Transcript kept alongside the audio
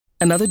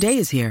Another day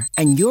is here,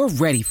 and you're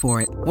ready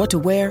for it. What to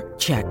wear?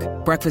 Check.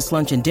 Breakfast,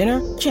 lunch, and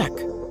dinner? Check.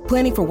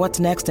 Planning for what's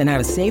next and how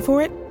to save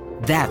for it?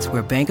 That's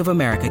where Bank of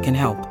America can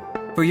help.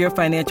 For your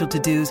financial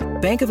to-dos,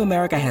 Bank of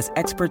America has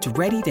experts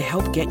ready to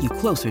help get you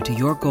closer to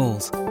your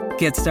goals.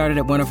 Get started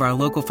at one of our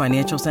local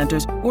financial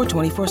centers or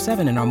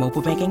 24/7 in our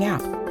mobile banking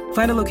app.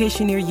 Find a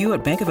location near you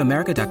at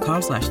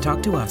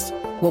bankofamerica.com/talktous.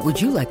 What would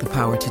you like the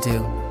power to do?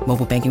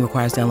 Mobile banking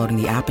requires downloading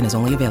the app and is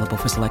only available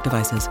for select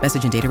devices.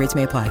 Message and data rates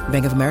may apply.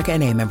 Bank of America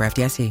N.A., member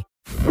FDIC.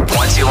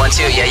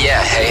 1-2-1-2,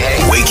 yeah,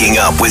 hey. Waking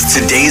up with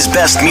today's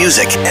best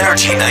music,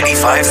 Energy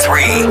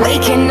 95.3.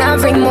 Waking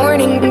every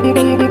morning.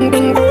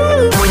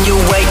 When you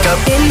wake up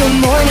In the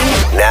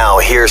morning. Now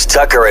here's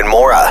Tucker and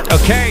Maura.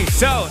 Okay,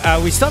 so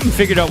we still haven't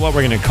figured out what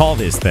we're going to call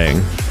this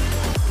thing.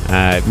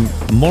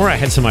 Maura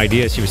had some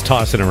ideas she was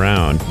tossing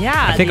around. Yeah.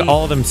 I think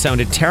all of them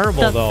sounded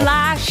terrible, The though.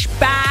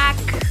 flashback,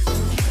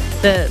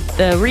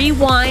 the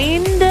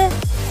rewind,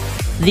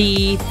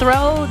 the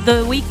throw,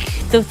 the week,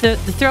 the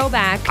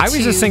throwback. I was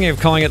just thinking of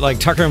calling it like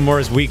Tucker and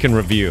Maura's Week in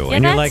Review. Yeah,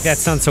 and you're like, that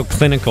sounds so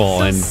clinical.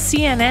 So and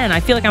CNN. I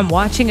feel like I'm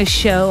watching a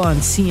show on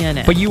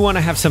CNN. But you want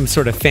to have some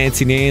sort of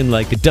fancy name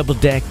like the Double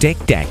Deck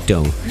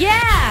Dome.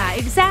 Yeah,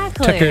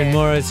 exactly. Tucker and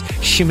Maura's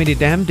Shimmity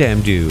Dam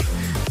Dam Doo.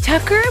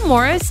 Tucker and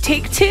Maura's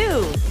Take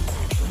Two.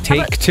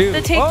 Take Two.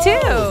 The Take Two.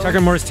 Tucker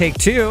and Maura's Take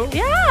Two.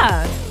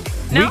 Yeah.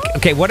 No?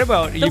 Okay, what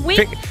about The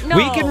week- no.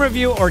 Week in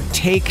Review or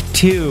Take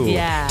Two?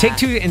 Yeah. Take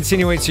Two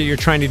insinuates that you're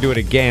trying to do it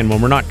again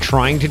when we're not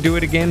trying to do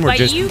it again. We're But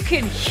just. you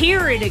can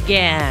hear it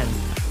again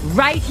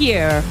right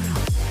here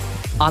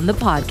on the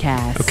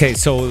podcast. Okay,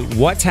 so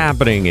what's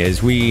happening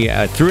is we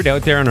threw it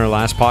out there in our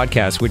last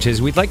podcast, which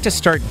is we'd like to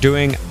start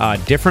doing a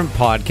different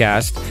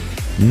podcast,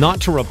 not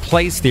to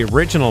replace the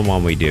original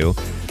one we do,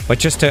 but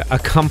just to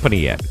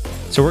accompany it.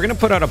 So we're going to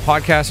put out a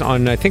podcast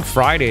on, I think,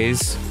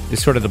 Fridays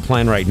is sort of the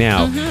plan right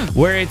now,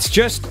 where it's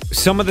just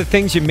some of the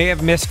things you may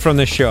have missed from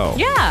the show.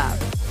 Yeah.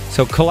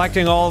 So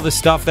collecting all the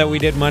stuff that we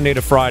did Monday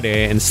to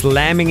Friday and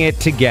slamming it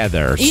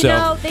together. You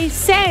know, they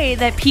say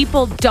that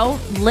people don't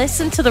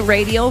listen to the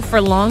radio for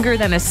longer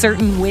than a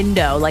certain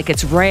window. Like,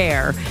 it's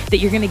rare that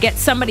you're going to get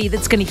somebody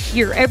that's going to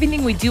hear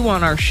everything we do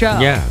on our show.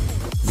 Yeah.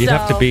 You'd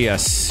have to So- be a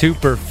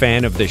super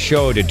fan of the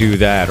show to do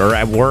that, or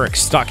at work,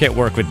 stuck at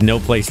work with no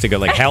place to go,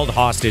 like held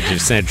hostage,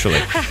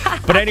 essentially.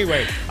 But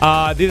anyway,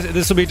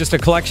 this will be just a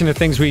collection of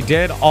things we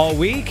did all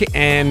week,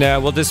 and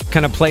we'll just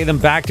kind of play them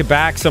back to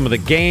back. Some of the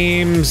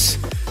games,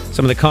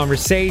 some of the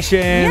conversations,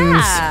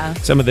 Yeah.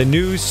 some of the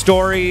news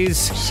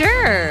stories.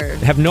 Sure.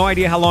 Have no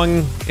idea how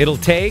long it'll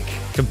take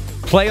to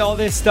play all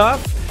this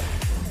stuff.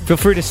 Feel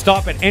free to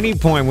stop at any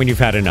point when you've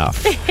had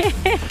enough.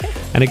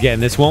 And again,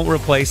 this won't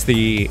replace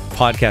the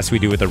podcast we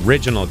do with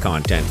original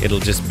content.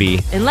 It'll just be,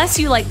 Unless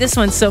you like this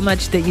one so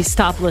much that you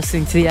stop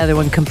listening to the other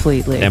one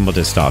completely. and we'll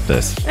just stop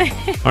this.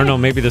 Or no,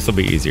 maybe this will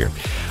be easier.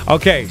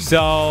 Okay,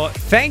 so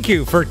thank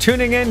you for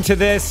tuning in to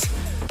this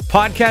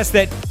podcast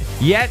that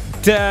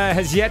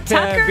has yet to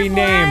Tucker be and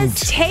named.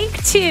 Maura's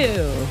Take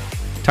Two.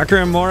 Tucker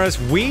and Maura's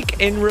Week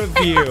in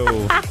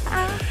Review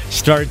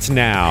starts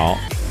now.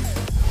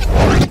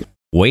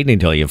 Wait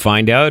until you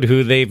find out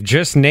who they've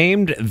just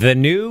named the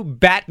new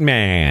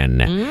Batman.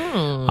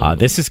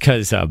 This is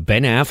because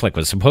Ben Affleck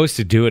was supposed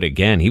to do it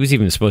again. He was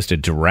even supposed to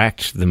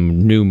direct the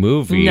new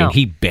movie, No. and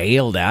he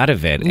bailed out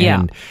of it. Yeah.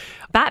 And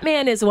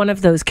Batman is one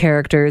of those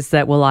characters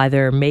that will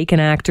either make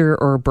an actor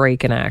or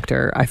break an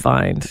actor, I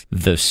find.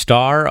 the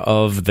star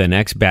of the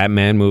next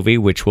Batman movie,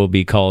 which will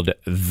be called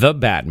The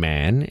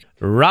Batman,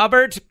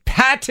 Robert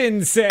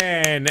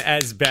Pattinson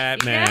as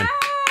Batman. Yeah.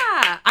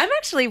 I'm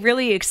actually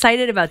really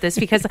excited about this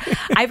because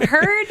I've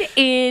heard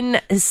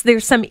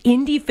there's some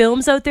indie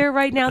films out there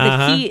right now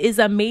that he is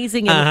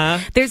amazing.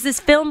 And there's this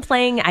film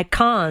playing at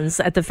Cannes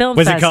at the film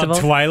Was festival. it called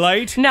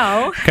Twilight?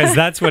 No. Because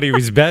that's what he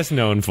was best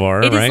known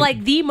for, It right? is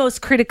like the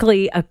most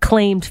critically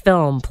acclaimed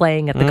film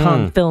playing at the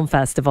Cannes Film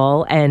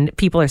Festival, and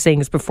people are saying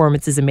his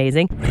performance is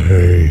amazing.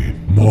 Hey,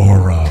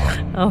 Maura.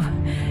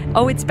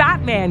 Oh, it's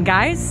Batman,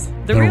 guys.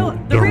 The real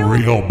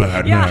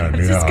Batman. Yeah, I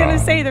was just gonna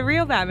say the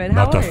real Batman.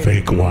 Not How the are you?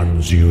 fake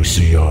ones you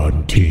see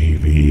on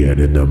TV and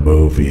in the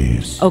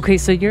movies. Okay,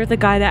 so you're the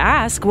guy to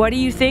ask. What do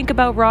you think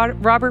about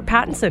Robert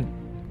Pattinson?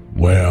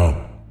 Well,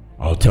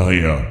 I'll tell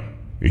you,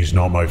 he's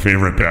not my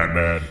favorite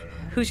Batman.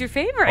 Who's your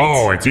favorite?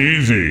 Oh, it's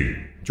easy.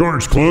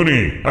 George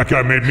Clooney. That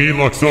guy made me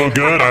look so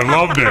good. I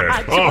loved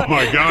it. Oh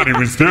my God, he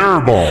was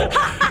terrible.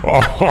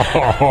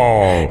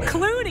 Oh,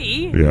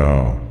 Clooney.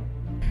 yeah.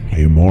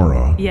 Hey,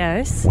 Maura.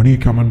 Yes. When are you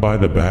coming by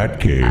the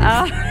Batcave?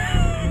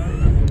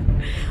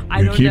 I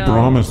You don't keep know.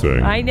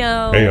 promising. I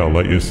know. Hey, I'll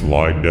let you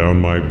slide down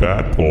my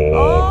bat pole.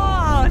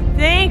 Oh,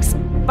 thanks,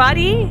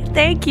 buddy.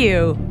 Thank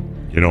you.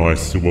 You know, I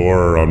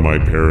swore on my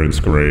parents'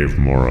 grave,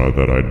 Maura,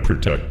 that I'd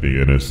protect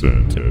the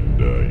innocent, and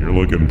you're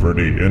looking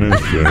pretty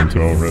innocent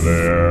over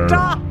there.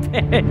 Stop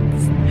it.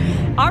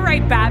 All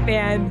right,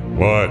 Batman.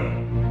 What?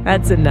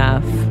 That's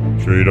enough.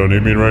 Sure you don't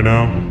need me right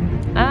now?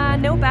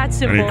 No bat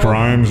symbol. Any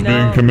crimes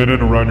being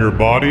committed around your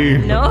body?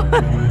 No.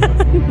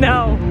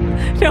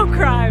 No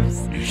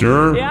crimes.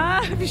 Sure?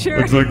 Yeah, I'm sure.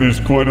 Looks like there's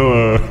quite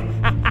a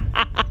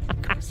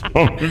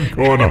something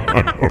going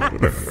on over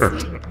there.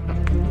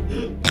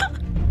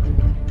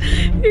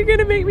 You're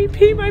gonna make me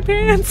pee my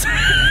pants.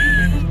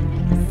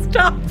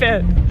 Stop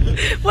it.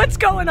 What's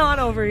going on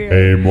over here?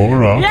 Hey,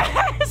 Maura.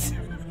 Yes.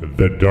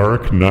 The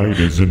Dark Knight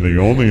isn't the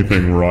only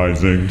thing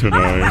rising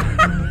tonight.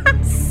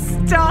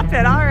 Stop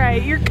it. All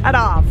right, you're cut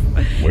off.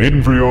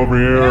 Waiting for you over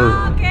here.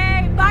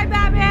 Okay, bye,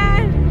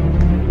 Batman.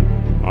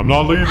 I'm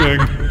not leaving.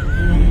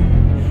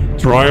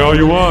 Try all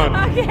you want.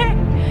 Okay.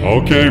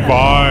 Okay,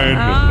 fine.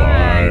 All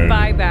right,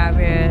 bye,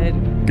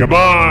 Batman.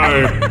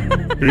 Goodbye,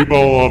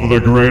 people of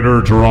the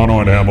greater Toronto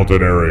and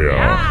Hamilton area.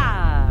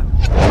 Ah.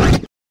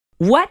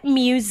 What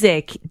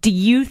music do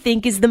you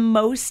think is the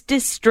most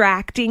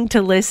distracting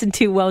to listen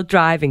to while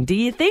driving? Do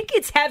you think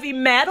it's heavy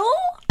metal?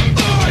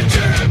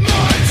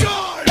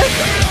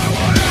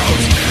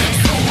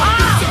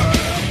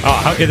 Oh,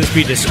 how could this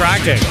be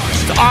distracting?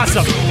 It's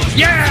awesome.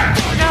 Yeah!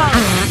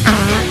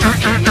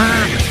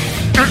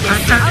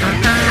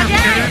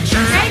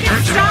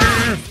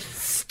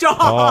 Stop!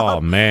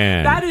 Oh,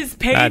 man. That is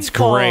painful. That's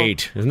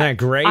great. Isn't that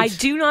great? I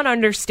do not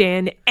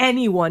understand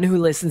anyone who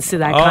listens to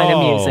that kind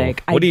of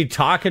music. What are you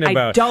talking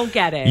about? I don't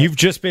get it. You've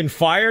just been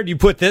fired? You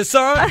put this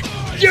on?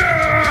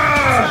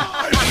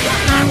 Yeah!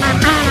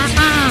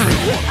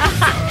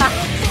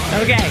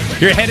 Okay.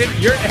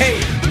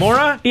 Hey,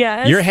 Maura?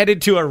 Yes? You're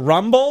headed to a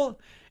Rumble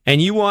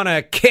and you want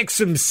to kick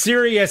some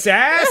serious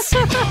ass?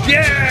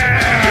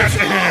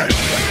 Yeah!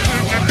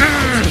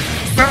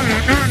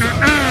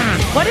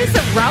 What is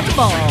a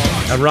rumble?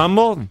 A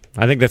Rumble?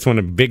 I think that's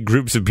when big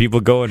groups of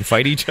people go and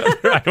fight each other.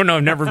 I don't know.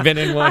 I've never been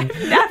in one.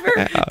 I've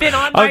never been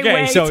on my way.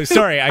 Okay, so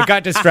sorry. I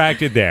got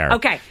distracted there.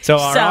 Okay. So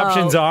our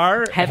options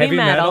are heavy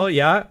metal,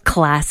 yeah.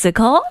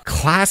 Classical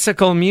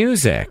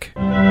music.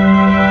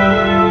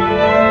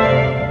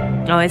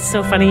 Oh, it's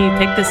so funny you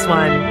picked this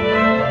one.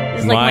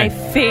 It's like my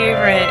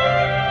favorite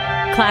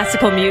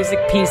classical music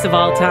piece of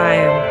all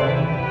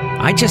time.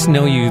 I just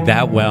know you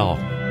that well.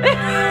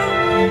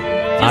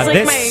 It's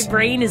like my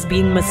brain is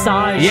being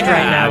massaged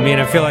right now. I mean,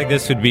 I feel like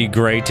this would be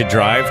great to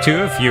drive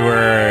to if you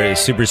were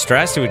super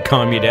stressed. It would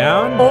calm you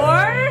down.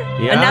 Or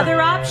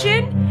another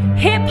option,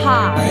 hip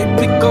hop.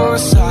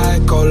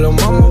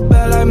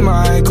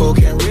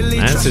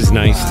 This is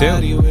nice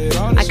too.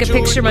 I could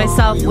picture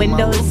myself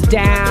windows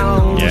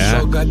down. Yeah.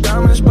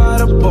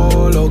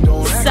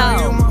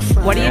 So,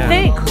 what do you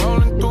think?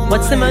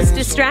 What's the most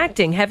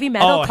distracting? Heavy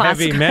metal,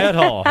 classical? Heavy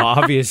metal,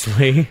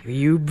 obviously.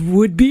 You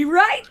would be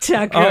right,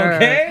 Tucker.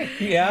 Okay,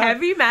 yeah.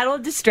 Heavy metal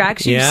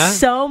distracts you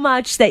so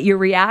much that your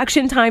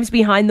reaction times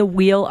behind the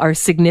wheel are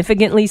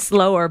significantly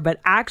slower,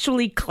 but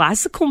actually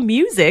classical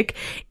music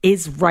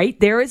is right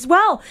there as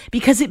well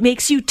because it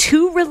makes you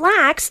too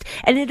relaxed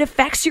and it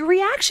affects your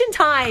reaction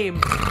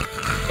time.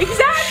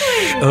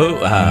 Exactly. Oh,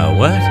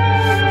 what?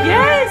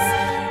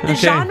 Yes. The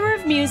genre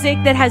of music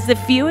that has the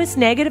fewest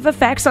negative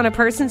effects on a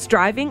person's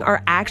driving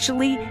are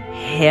actually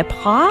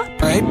hip-hop.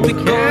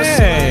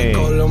 Okay.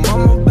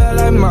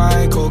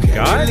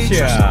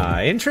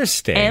 Gotcha.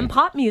 Interesting. And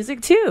pop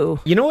music, too.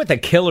 You know what the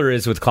killer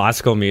is with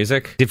classical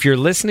music? If you're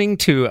listening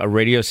to a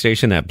radio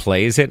station that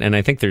plays it, and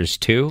I think there's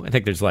two. I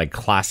think there's like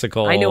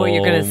classical, I know what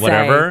you're going to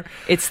say.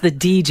 It's the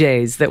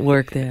DJs that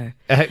work there.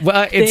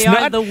 Well, it's they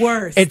not are the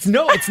worst. It's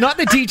not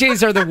the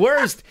DJs are the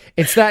worst.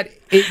 It's that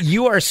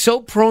you are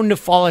so prone to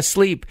fall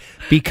asleep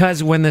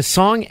because when the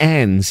song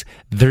ends,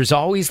 there's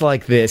always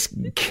like this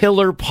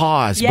killer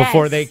pause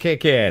before they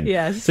kick in.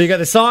 Yes. So you got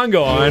the song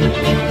go on,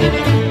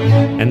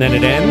 and then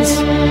it ends.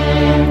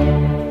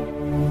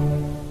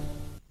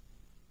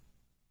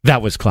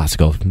 That was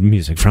classical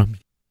music from.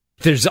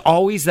 There's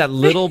always that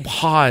little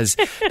pause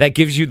that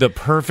gives you the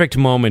perfect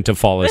moment to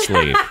fall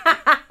asleep.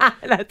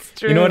 That's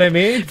true. You know what I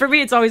mean? For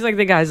me, it's always like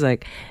the guy's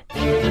like...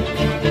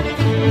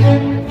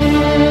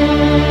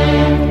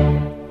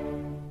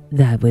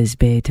 That was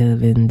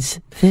Beethoven's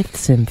Fifth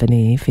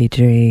Symphony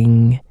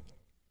featuring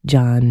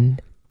John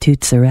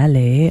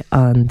Tuzzarelli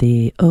on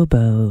the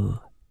oboe.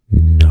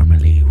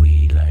 Normally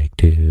we like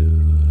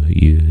to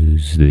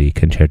use the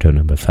Concerto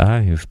No.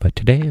 5, but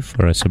today,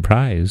 for a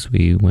surprise,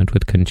 we went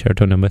with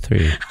Concerto No.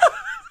 3.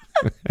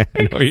 I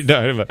know what you're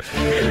talking about.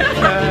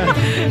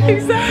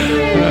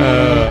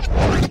 Exactly.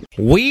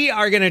 We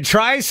are going to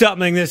try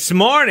something this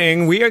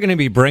morning. We are going to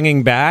be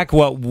bringing back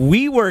what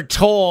we were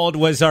told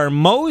was our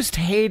most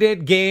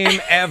hated game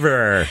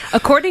ever.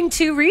 According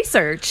to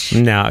research.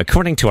 Now,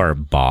 according to our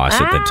boss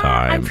at the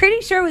time. I'm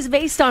pretty sure it was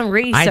based on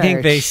research. I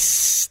think they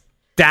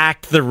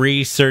stacked the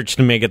research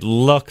to make it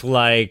look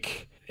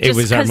like it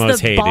was our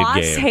most hated game. Just because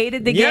the boss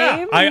hated the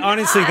game? I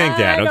honestly think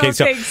that. I don't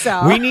think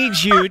so. We need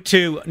you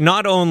to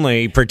not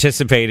only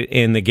participate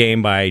in the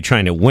game by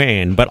trying to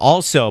win, but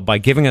also by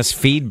giving us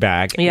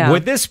feedback. Yeah.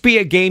 Would this be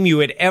a game you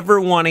would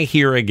ever want to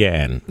hear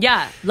again?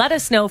 Yeah, let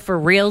us know for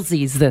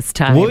realsies this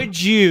time.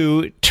 Would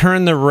you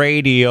turn the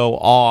radio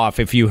off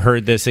if you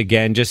heard this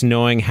again, just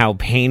knowing how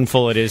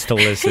painful it is to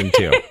listen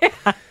to?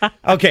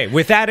 Okay,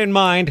 with that in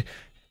mind,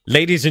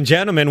 ladies and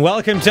gentlemen,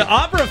 welcome to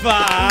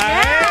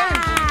Operify.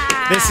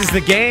 This is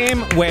the game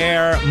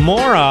where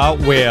Maura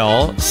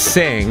will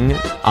sing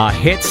a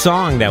hit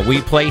song that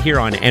we play here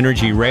on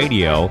Energy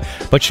Radio,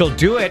 but she'll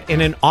do it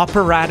in an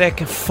operatic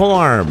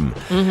form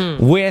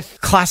with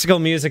classical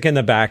music in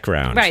the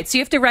background. Right, so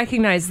you have to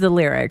recognize the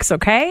lyrics,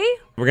 okay?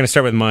 We're going to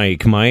start with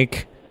Mike.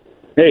 Mike?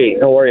 Hey,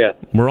 how are you?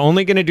 We're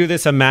only going to do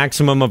this a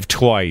maximum of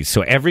twice,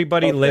 so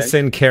everybody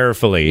listen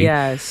carefully.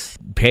 Yes.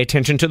 Pay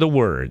attention to the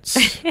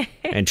words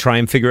and try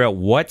and figure out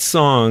what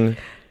song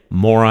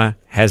Maura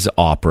has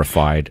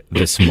operified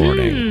this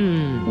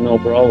morning. No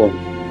problem.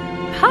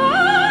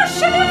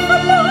 Passionate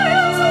for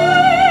miles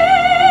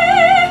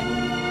away,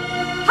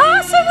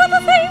 passing with the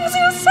things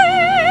you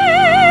say,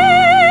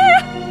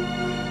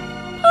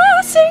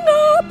 passing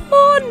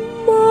upon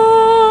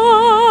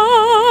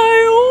my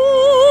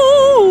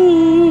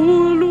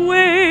old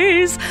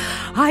ways.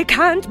 I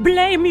can't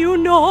blame you,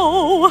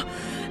 no.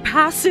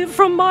 Passive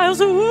from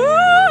miles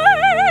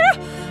away,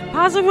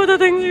 passing with the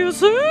things you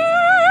say,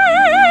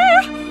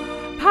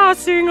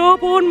 passing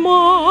up on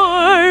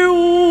my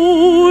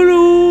old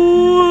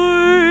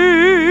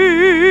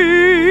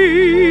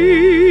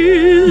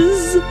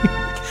ways.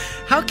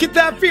 How could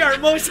that be our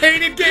most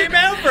hated game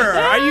ever?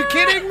 Are you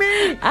kidding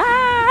me?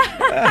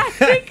 I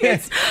think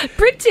it's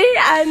pretty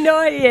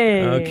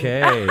annoying.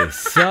 Okay,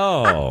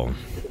 so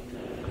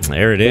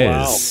there it is.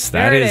 Wow.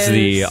 That There it is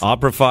the is.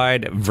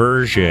 operified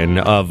version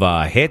of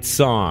a hit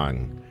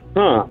song.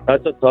 Huh,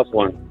 that's a tough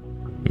one.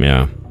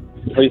 Yeah.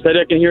 Well, you said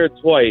I can hear it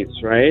twice,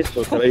 right?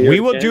 So can I hear We it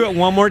will again? do it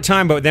one more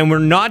time, but then we're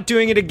not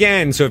doing it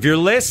again. So if you're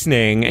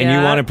listening and you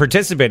Yeah. want to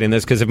participate in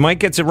this, because if Mike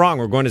gets it wrong,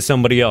 we're going to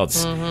somebody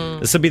else. Mm-hmm.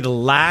 This will be the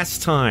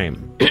last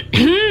time.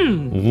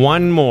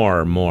 One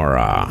more,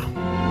 Maura.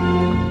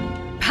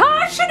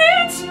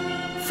 Passionate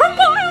from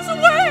miles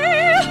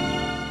away,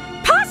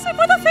 passive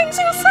with the things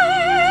you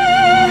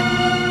say,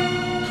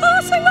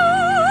 passing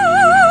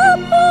up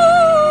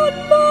on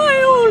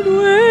my old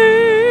ways.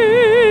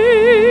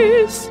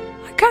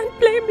 I can't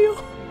blame you,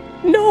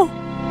 no.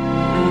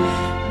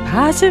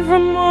 Passive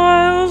from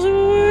miles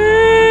away,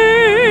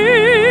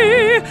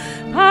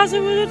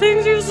 passive with the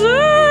things you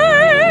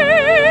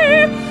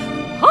say,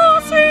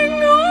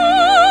 passing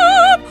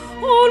up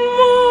on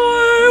my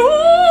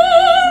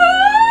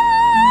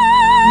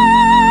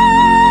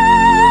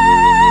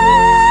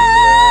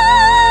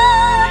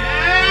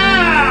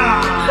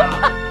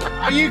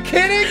Are you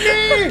kidding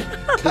me?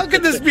 How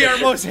could this be our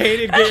most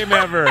hated game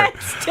ever?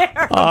 It's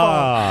terrible.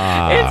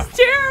 Ah. It's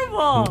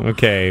terrible.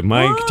 Okay,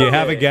 Mike, do you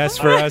have a guess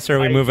for us, or are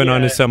we moving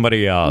on to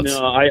somebody else?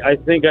 No, I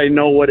think I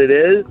know what it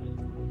is.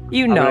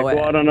 You I'm know going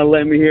to go out it. on a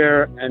limb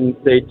here and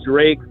say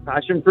Drake's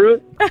Passion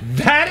Fruit.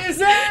 That is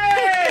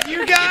it!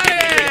 You got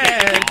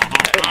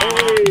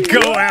it!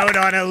 Go out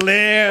on a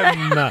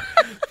limb.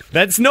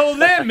 That's no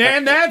limb,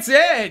 man. That's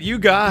it. You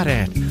got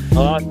it.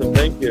 Awesome,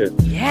 thank you.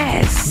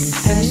 Yes.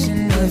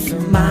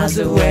 From miles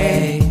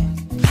away.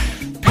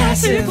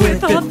 Passive with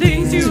the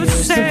things you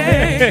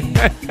say.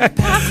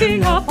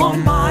 Passing up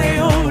on my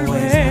own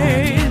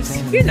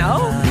ways. You know.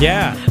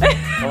 Yeah.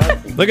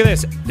 Look at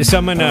this.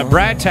 Someone,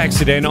 Brad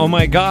texted in, oh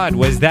my God,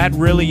 was that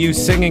really you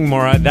singing,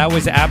 Maura? That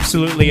was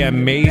absolutely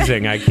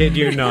amazing. I kid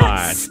you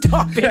not.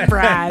 Stop it,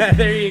 Brad.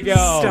 There you go.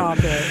 Stop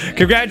it.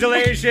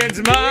 Congratulations,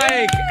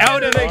 Mike.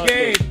 Out of the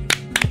gate.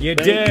 You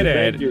did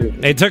it. thank you.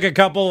 It took a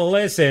couple of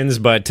listens,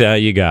 but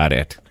you got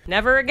it.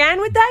 Never again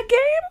with that game?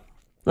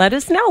 Let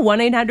us know.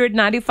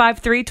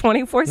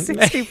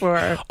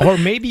 1-800-953-2464. Or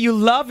maybe you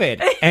love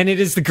it, and it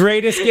is the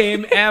greatest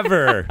game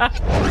ever.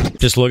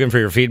 Just looking for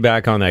your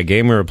feedback on that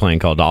game we were playing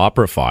called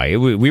Operify.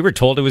 We were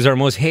told it was our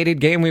most hated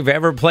game we've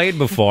ever played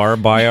before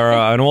by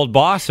an old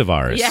boss of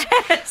ours.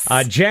 Yes.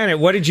 Janet,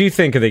 what did you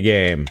think of the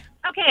game?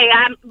 Okay,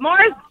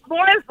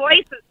 Maura's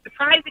voice is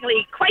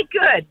surprisingly quite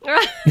good.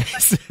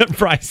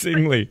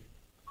 Surprisingly.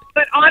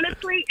 But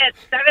honestly, at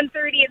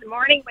 7:30 in the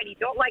morning when you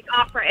don't like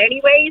opera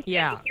anyways,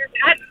 Yeah. and you hear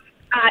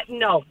that,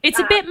 no. It's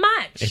a bit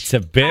much. It's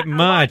a bit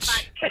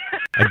much.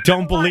 I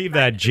don't believe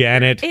that,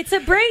 Janet. It's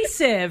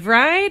abrasive,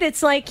 right?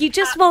 It's like you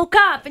just woke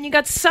up and you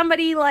got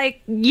somebody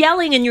like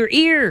yelling in your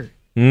ear.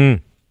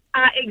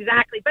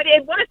 Exactly. But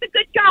it was a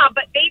good job,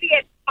 but maybe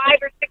at 5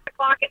 or 6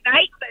 o'clock at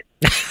night, but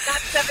not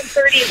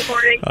 7:30 in the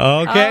morning.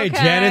 Okay, Okay.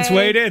 Janet's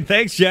weighed in.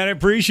 Thanks, Janet.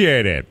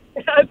 Appreciate it.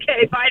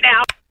 Okay, bye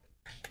now.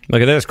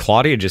 Look at this.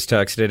 Claudia just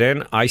texted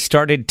in. I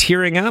started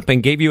tearing up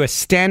and gave you a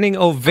standing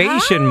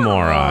ovation,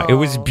 Maura. It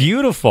was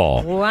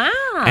beautiful. Wow.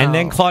 And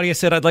then Claudia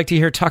said, I'd like to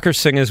hear Tucker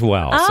sing as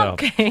well.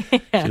 Okay. So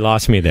she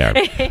lost me there.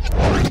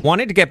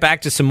 Wanted to get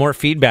back to some more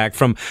feedback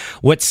from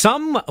what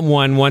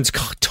someone once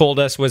told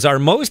us was our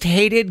most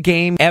hated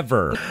game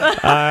ever.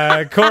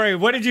 Corey,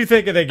 what did you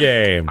think of the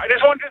game? I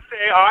just wanted to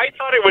say I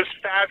thought it was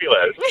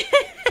fabulous.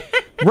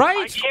 I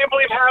Right? can't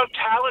believe how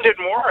talented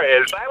Maura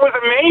is. That was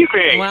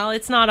amazing. Well,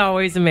 it's not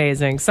always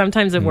amazing.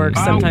 Sometimes it works,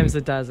 sometimes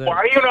it doesn't. Why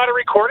are you not a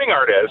recording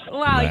artist?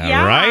 Well,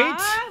 yeah. right?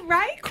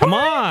 Right? Come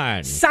Corey?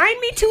 on. Sign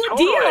me to a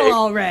Totally. deal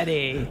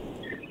already.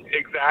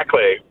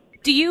 Exactly.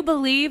 Do you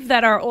believe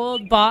that our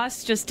old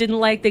boss just didn't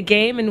like the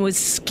game and was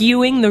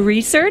skewing the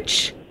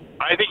research?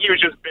 I think he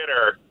was just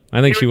bitter.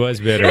 I think she was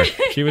bitter.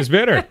 She was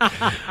bitter.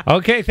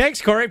 Okay,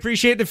 thanks, Corey.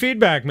 Appreciate the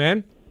feedback,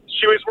 man.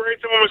 She was worried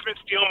someone was going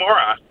to steal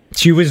Mora.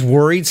 She was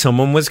worried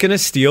someone was going to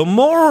steal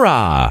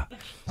Mora.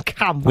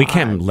 Come on. We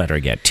can't let her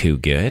get too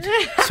good.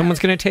 Someone's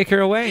going to take her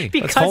away.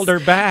 Let's hold her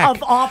back. Of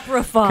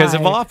Operafy. Because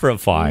of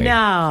Operafy.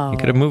 No. You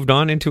could have moved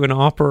on into an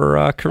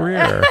opera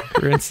career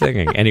in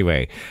singing.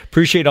 Anyway,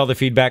 appreciate all the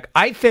feedback.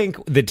 I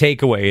think the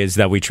takeaway is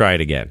that we try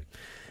it again.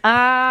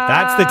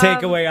 That's the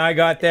takeaway I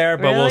got there,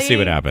 but we'll see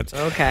what happens.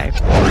 Okay.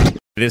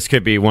 This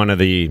could be one of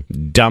the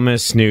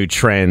dumbest new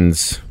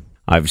trends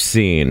I've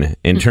seen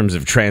in terms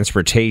of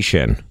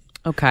transportation.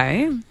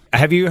 Okay.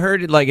 Have you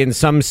heard, like, in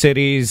some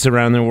cities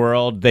around the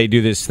world, they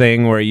do this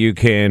thing where you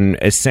can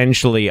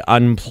essentially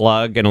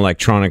unplug an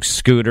electronic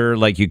scooter,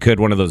 like you could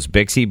one of those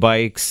Bixie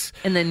bikes,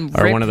 and then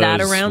or rip one of that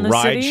those around the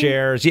ride city?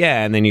 shares.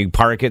 Yeah, and then you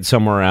park it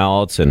somewhere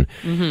else. And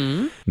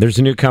there's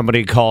a new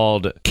company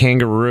called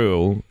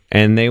Kangaroo,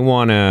 and they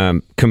want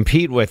to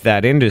compete with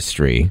that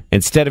industry.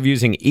 Instead of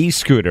using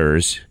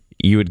e-scooters,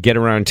 you would get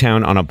around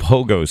town on a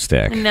pogo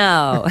stick.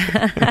 No.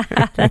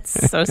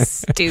 That's so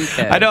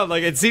stupid. I know,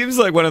 like, it seems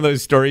like one of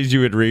those stories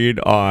you would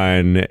read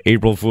on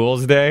April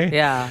Fool's Day.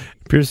 Yeah.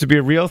 Appears to be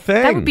a real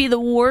thing. That would be the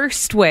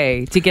worst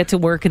way to get to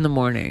work in the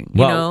morning.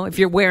 You know, if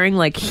you're wearing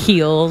like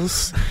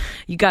heels,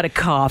 you got a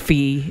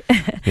coffee,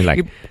 like,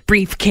 your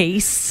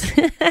briefcase.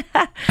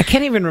 I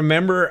can't even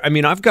remember. I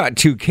mean, I've got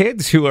two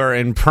kids who are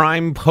in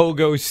prime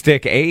pogo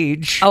stick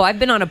age. Oh, I've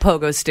been on a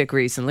pogo stick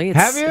recently.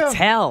 Have you? It's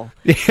hell.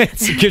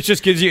 It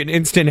just gives you an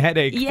instant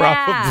headache,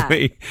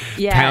 probably.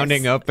 Yes.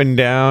 Pounding up and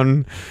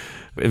down.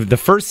 The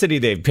first city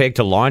they've picked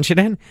to launch it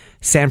in,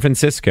 San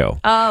Francisco.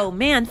 Oh,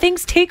 man,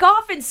 things take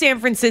off in San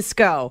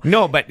Francisco.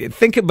 No, but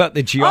think about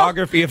the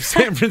geography of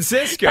San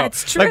Francisco.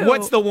 That's true. Like,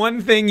 what's the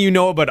one thing you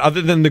know about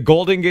other than the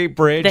Golden Gate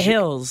Bridge? The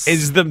hills.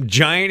 Is the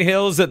giant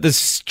hills that the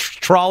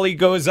trolley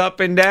goes up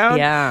and down?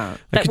 Yeah.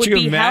 That Could would you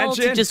be hell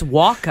imagine? to just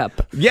walk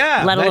up.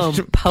 Yeah. Let alone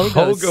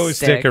pogo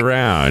stick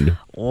around.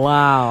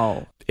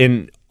 Wow.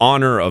 In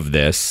honor of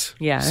this,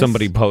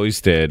 somebody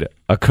posted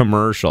a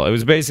commercial. It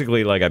was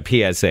basically like a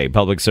PSA,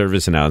 public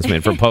service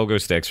announcement for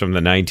pogo sticks from the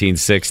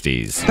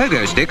 1960s.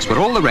 Pogo sticks were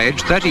all the rage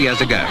 30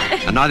 years ago,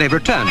 and now they've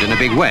returned in a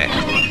big way.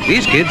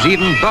 These kids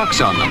even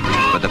box on them,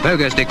 but the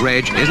pogo stick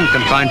rage isn't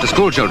confined to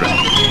school children.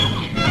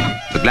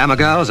 The glamour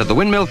girls at the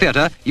Windmill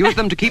Theatre use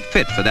them to keep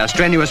fit for their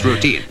strenuous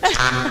routines.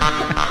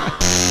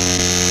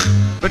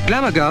 But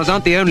glamour girls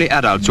aren't the only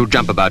adults who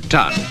jump about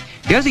town.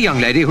 Here's a young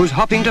lady who's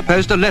hopping to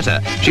post a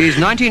letter. She's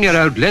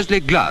 19-year-old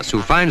Leslie Glass,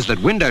 who finds that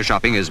window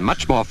shopping is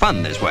much more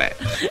fun this way.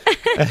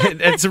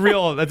 That's a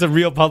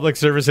real public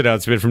service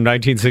announcement from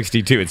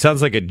 1962. It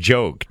sounds like a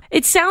joke.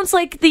 It sounds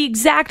like the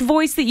exact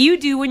voice that you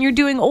do when you're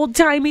doing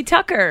old-timey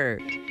Tucker.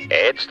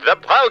 It's the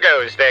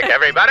pogo stick,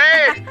 everybody.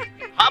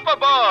 Hop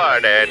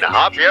aboard and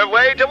hop your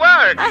way to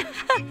work.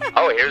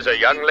 Oh, here's a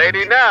young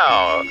lady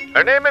now.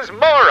 Her name is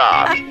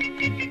Mora.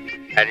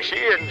 And she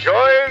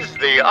enjoys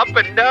the up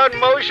and down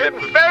motion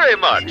very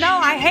much. No,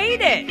 I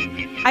hate it.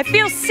 I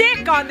feel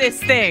sick on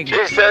this thing.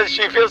 She says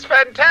she feels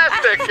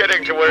fantastic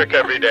getting to work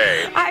every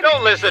day.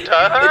 Don't listen to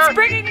her. It's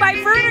bringing my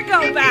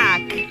vertigo back.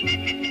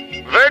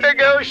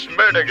 Vertigo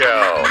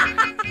schmertigo.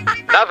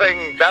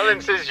 Nothing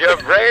balances your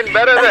brain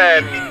better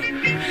than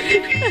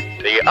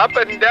the up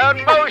and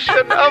down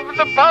motion of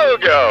the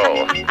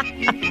pogo.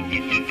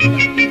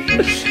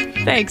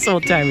 Thanks,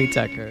 old-timey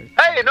Tucker.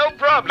 Hey, no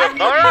problem,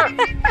 Nora.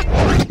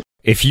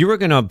 If you were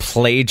going to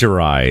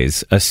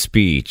plagiarize a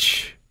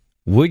speech,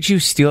 would you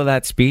steal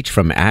that speech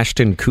from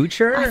Ashton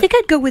Kutcher? I think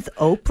I'd go with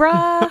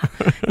Oprah.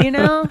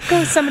 Go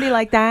with somebody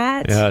like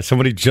that. Yeah,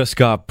 somebody just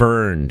got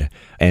burned,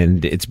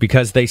 and it's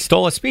because they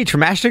stole a speech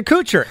from Ashton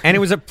Kutcher, and it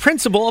was a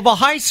principal of a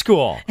high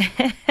school.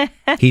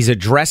 He's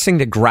addressing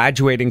the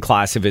graduating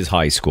class of his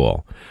high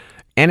school.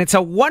 And it's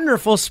a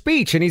wonderful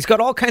speech, and he's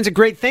got all kinds of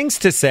great things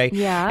to say.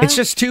 Yeah. It's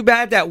just too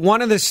bad that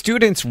one of the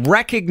students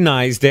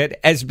recognized it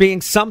as being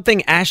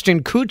something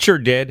Ashton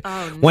Kutcher did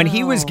when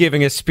he was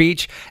giving a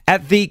speech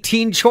at the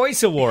Teen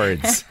Choice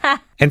Awards.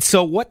 And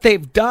so what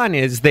they've done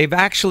is they've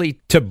actually,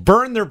 to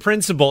burn their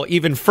principal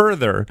even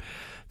further,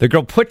 the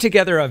girl put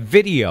together a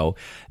video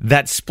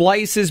that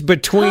splices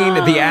between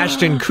the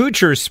Ashton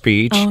Kutcher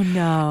speech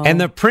and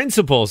the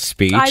principal's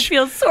speech. I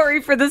feel sorry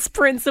for this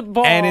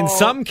principal. And in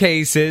some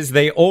cases,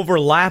 they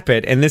overlap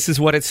it, and this is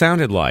what it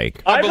sounded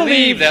like. I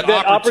believe that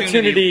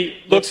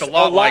opportunity looks a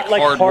lot like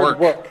hard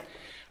work.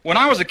 When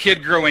I was a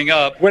kid growing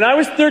up... When I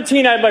was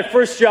 13, I had my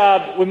first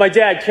job with my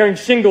dad carrying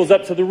shingles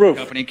up to the roof.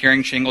 Company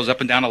carrying shingles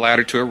up and down a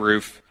ladder to a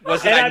roof.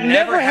 And I've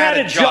never had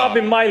a job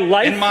in my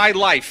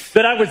life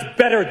that I was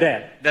better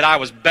than. I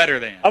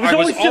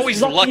was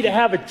always lucky to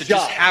have a job. To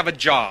just have a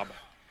job.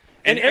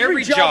 And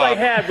every job I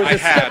had was a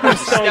stepping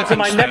stone to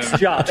my next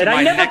job. And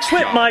I never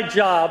quit my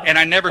job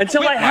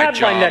until I had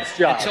my next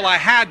job.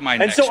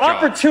 And so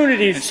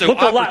opportunities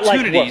look a lot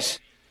like work.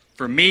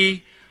 For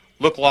me,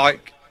 look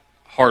like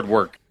hard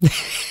work.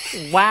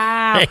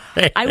 Wow.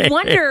 I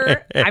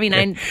wonder,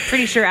 I'm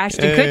pretty sure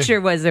Ashton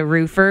Kutcher was a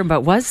roofer,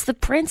 but was the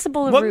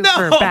principal a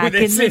roofer back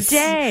in the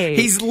day?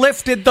 He's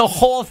lifted the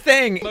whole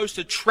thing. The most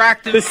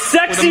attractive, The or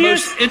sexiest the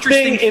most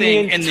interesting thing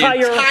thing in the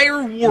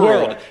entire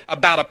world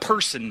about a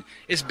person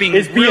is being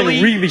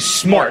really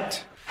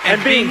smart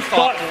and being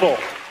thoughtful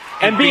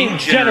and being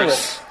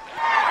generous.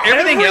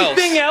 Everything else,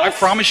 I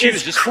promise you,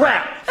 is just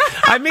crap.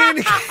 I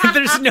mean,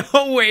 there's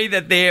no way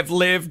that they have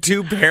lived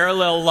two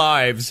parallel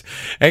lives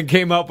and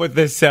came up with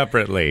this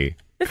separately.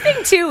 The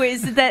thing, too,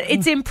 is that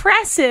it's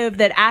impressive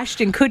that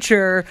Ashton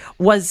Kutcher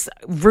was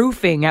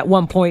roofing at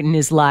one point in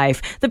his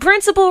life. The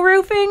principal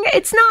roofing,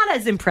 it's not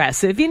as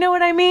impressive. You know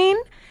what I mean?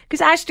 Because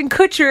Ashton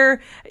Kutcher,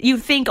 you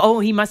think,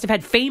 he must have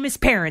had famous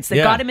parents that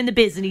got him in the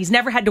biz, and he's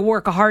never had to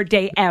work a hard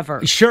day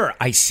ever. Sure,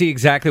 I see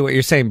exactly what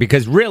you're saying,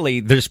 because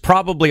really, there's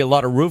probably a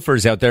lot of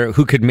roofers out there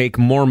who could make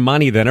more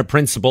money than a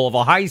principal of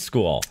a high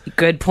school.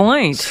 Good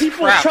point.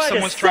 crap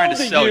someone's trying to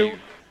sell you.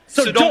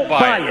 So don't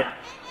buy it.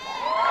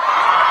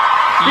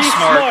 Be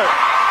smart.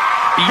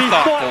 Be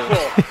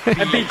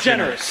thoughtful. And be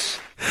generous.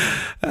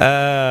 So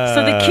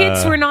the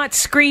kids were not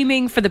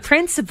screaming for the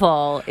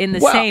principal in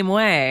the same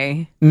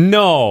way.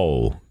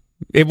 No.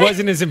 It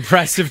wasn't as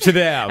impressive to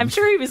them. I'm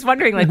sure he was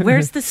wondering,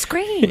 where's the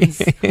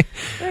screams?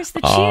 Where's the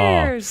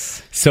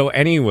cheers? So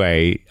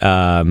anyway,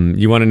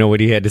 you want to know what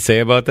he had to say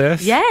about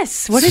this?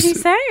 Yes. What did he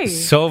say?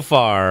 So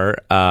far,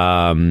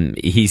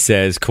 he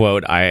says,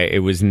 quote,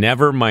 it was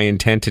never my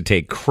intent to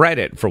take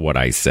credit for what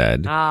I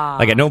said.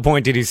 At no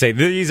point did he say,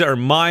 these are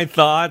my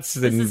thoughts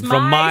and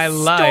from my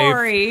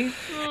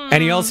life.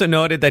 And he also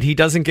noted that he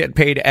doesn't get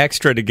paid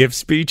extra to give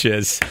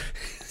speeches.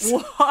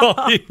 So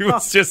he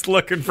was just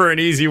looking for an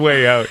easy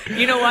way out.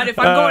 You know what? If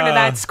I'm going to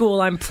that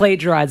school, I'm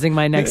plagiarizing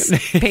my next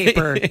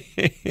paper.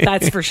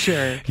 That's for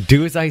sure.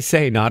 Do as I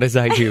say, not as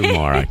I do,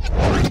 Maura.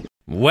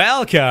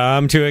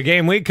 Welcome to a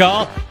game we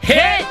call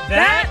Hit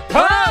That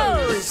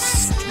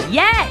Post.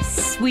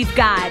 Yes, we've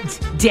got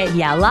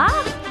Daniela.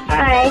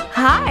 Hi.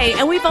 Hi.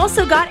 And we've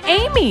also got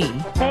Amy.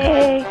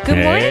 Hey.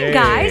 Good morning,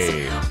 guys.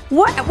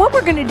 What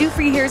we're going to do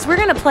for you here is we're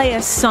going to play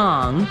a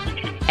song,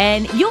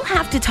 and you'll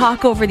have to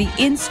talk over the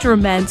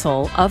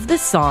instrumental of the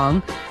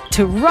song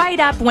to right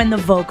up when the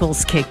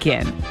vocals kick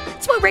in.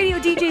 It's what radio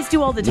DJs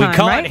do all the time, We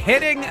call right? it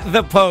hitting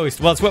the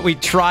post. Well, it's what we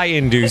try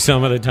and do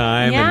some of the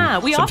time. Yeah,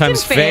 and we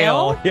sometimes often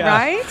fail, Yeah.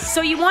 right?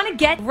 So you want to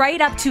get right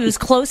up to as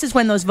close as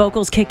when those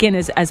vocals kick in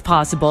as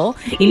possible.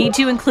 You need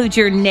to include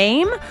your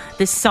name,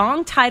 the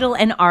song title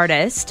and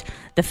artist,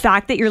 the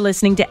fact that you're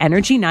listening to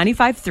Energy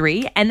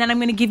 95.3, and then I'm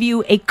going to give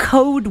you a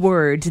code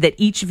word that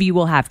each of you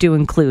will have to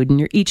include, and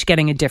you're each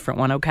getting a different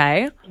one,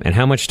 okay? And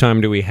how much time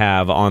do we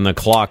have on the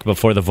clock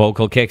before the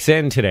vocal kicks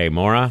in today,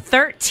 Maura?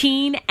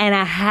 13 and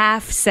a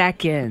half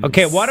seconds.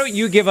 Okay, why don't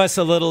you give us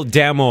a little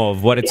demo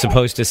of what it's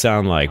supposed to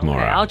sound like,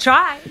 Maura? I'll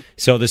try.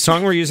 So the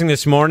song we're using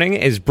this morning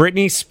is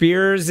Britney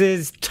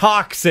Spears'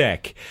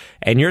 Toxic.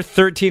 And your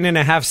 13 and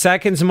a half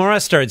seconds,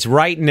 Maura, starts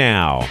right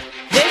now.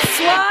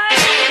 This one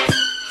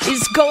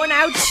is going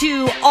out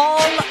to all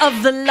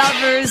of the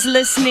lovers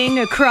listening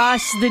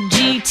across the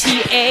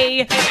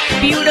GTA.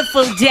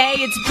 Beautiful day.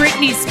 It's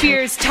Britney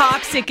Spears'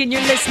 Toxic, and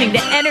you're listening to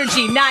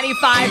Energy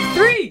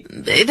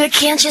 95.3. Baby,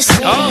 can't you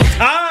see? Oh,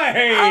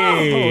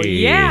 tight! Oh,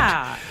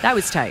 yeah. That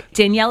was tight.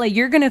 Daniela,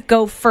 you're going to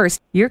go first.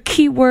 Your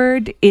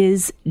keyword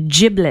is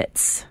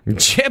giblets.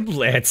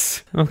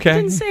 Giblets? Okay.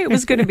 Didn't say it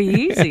was going to be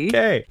easy.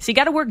 Okay. So you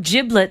got to work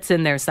giblets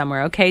in there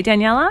somewhere, okay,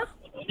 Daniela?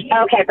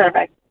 Okay,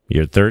 perfect.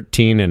 Your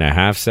 13 and a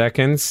half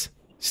seconds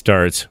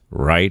starts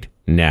right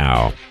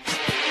now.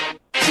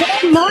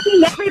 Good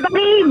morning,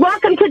 everybody.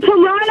 Welcome to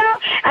Toronto.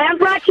 I am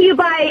brought to you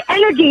by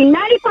Energy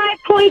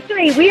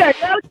 95.3. We are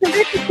those to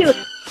listen to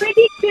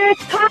Britney Spears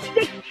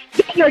Toxic.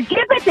 Get your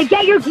giblets and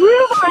get your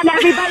groove on,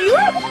 everybody.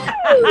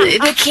 Woo-hoo!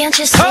 Baby, can't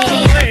you see?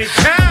 Holy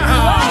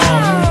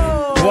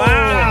cow!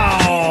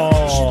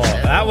 Wow!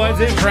 That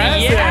was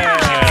impressive. Yeah.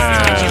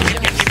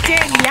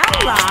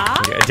 Daniela.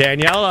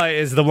 Daniela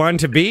is the one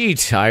to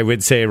beat, I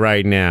would say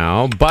right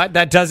now. But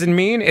that doesn't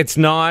mean it's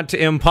not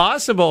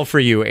impossible for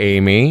you,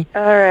 Amy.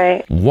 All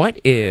right. What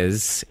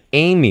is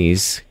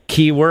Amy's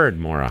key word,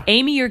 Maura?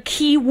 Amy, your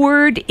key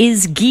word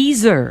is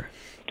geezer.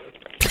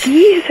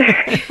 Geezer.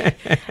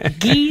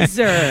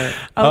 Geezer. Okay.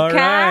 All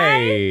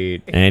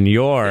right. And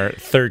your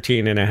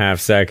 13 and a half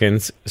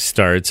seconds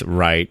starts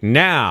right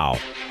now.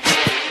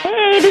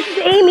 Hey, this is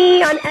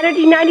Amy on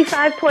Energy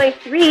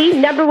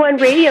 95.3, #1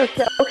 radio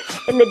show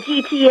in the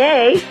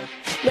GTA.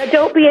 Now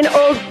don't be an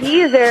old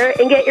geezer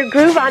and get your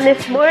groove on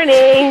this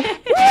morning.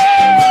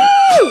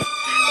 Woo!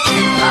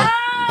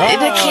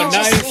 Oh,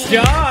 nice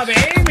job,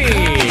 Amy.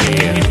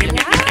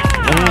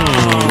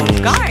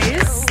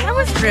 Guys, that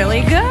was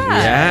really good.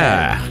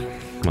 Yeah.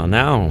 Well,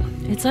 now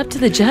It's up to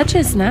the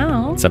judges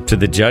now. it's up to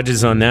the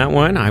judges on that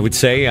one. I would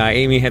say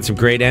Amy had some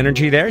great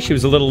energy there. She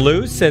was a little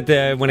loose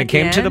when it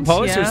came to the end,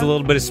 post. There was a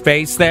little bit of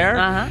space there.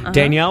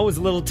 Danielle was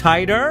a little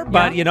tighter,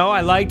 but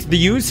I liked the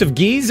use of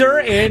geezer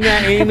in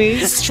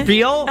Amy's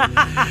spiel. All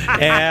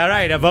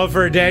right, a vote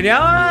for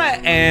Danielle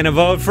and a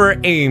vote for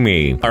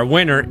Amy. Our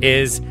winner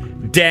is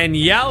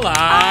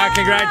Daniela.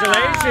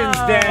 Congratulations,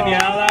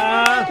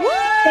 Daniela.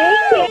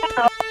 Thank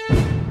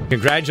you.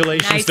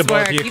 Congratulations Nice to both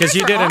work. of you You because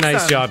guys you did were a nice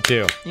awesome. job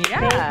too.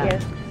 Yeah.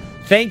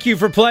 Thank you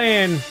for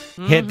playing.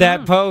 Hit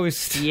that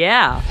post.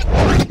 Yeah.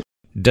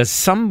 Does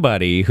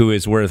somebody who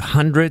is worth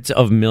hundreds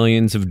of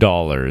millions of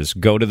dollars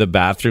go to the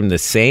bathroom the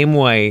same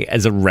way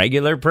as a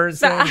regular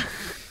person?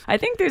 I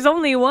think there's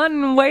only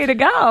one way to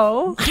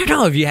go. I don't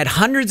know. If you had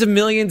hundreds of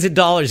millions of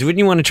dollars, wouldn't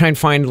you want to try and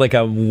find like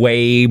a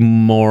way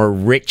more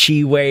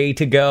richy way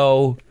to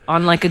go?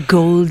 On like a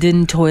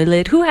golden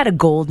toilet. Who had a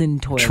golden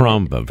toilet?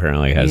 Trump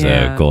apparently has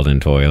Yeah. a golden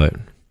toilet.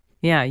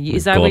 Yeah.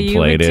 Is that what you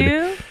would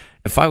do?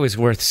 If I was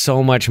worth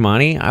so much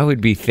money, I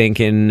would be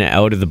thinking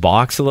out of the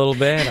box a little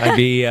bit. I'd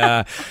be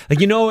like,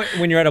 you know,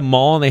 when you're at a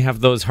mall and they have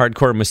those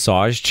hardcore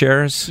massage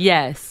chairs?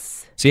 Yes.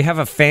 So you have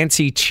a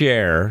fancy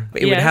chair.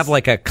 It would Yes. have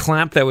like a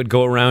clamp that would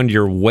go around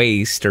your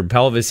waist or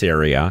pelvis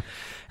area.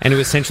 And it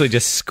would essentially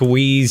just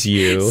squeeze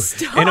you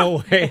in a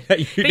way that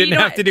you didn't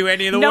have to do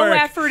any of the no work. No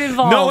effort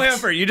involved. No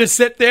effort. You just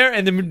sit there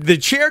and the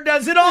chair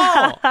does it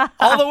all.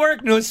 All the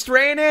work, no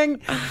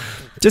straining.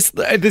 Just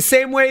the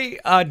same way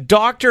a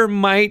doctor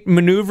might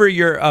maneuver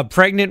your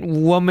pregnant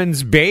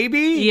woman's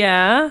baby.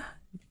 Yeah.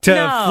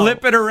 To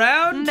flip it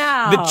around?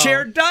 No. The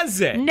chair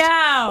does it.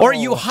 No. Or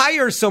you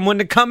hire someone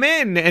to come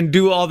in and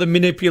do all the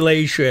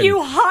manipulation.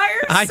 You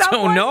hire I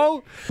someone? don't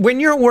know. When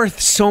you're worth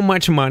so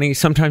much money,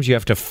 sometimes you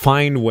have to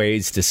find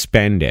ways to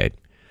spend it.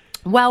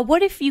 Well,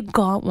 what if you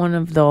got one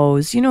of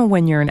those, you know,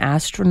 when you're an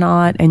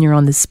astronaut and you're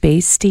on the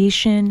space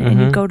station and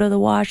you go to the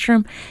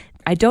washroom?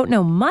 I don't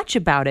know much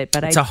about it,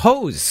 but It's a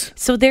hose.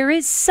 So there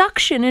is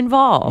suction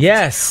involved.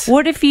 Yes.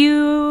 What if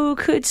you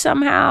could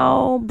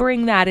somehow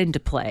bring that into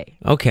play?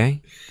 Okay.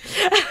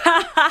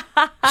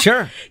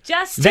 Sure.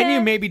 Then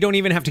you maybe don't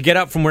even have to get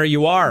up from where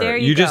you are. There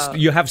you go.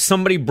 You have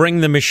somebody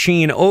bring the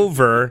machine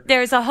over.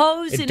 There's a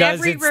hose It in does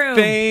every its room.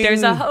 thing.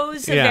 There's a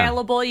hose Yeah.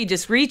 available. You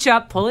just reach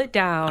up, pull it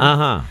down.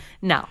 Uh-huh.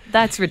 No,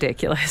 that's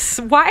ridiculous.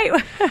 Why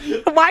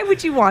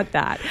would you want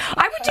that?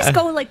 I would just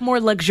go like more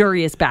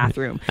luxurious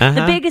bathroom.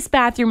 The biggest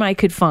bathroom I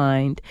could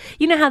find.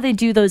 You know how they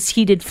do those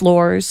heated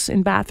floors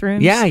in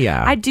bathrooms?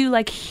 Yeah. I'd do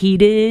like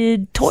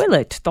heated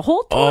toilet. The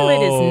whole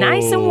toilet is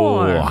nice and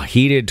warm.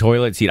 Heated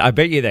toilet seat. I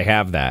bet you they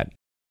have that.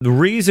 The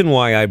reason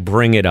why I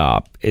bring it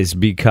up is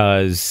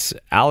because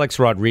Alex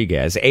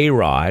Rodriguez,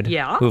 A-Rod,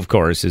 who of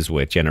course is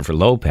with Jennifer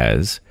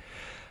Lopez,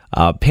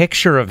 a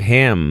picture of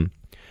him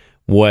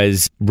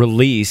was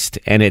released,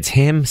 and it's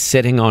him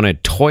sitting on a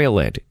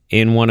toilet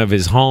in one of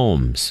his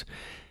homes,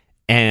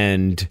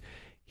 and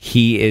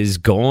he is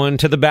going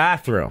to the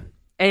bathroom.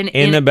 And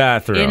in the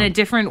bathroom. In a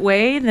different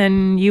way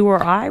than you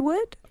or I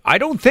would? I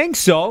don't think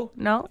so.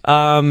 No?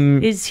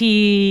 Um, Is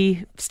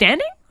he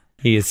standing?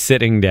 He is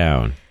sitting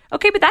down.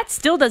 Okay, but that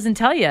still doesn't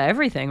tell you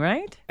everything,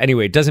 right?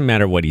 Anyway, it doesn't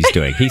matter what he's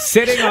doing. He's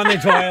sitting on the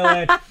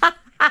toilet.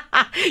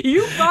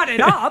 You brought it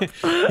up.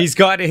 He's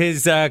got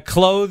his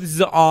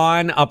clothes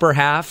on, upper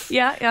half.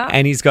 Yeah.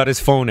 And he's got his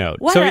phone out.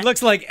 What So a- he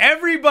looks like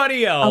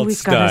everybody else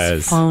He's got does.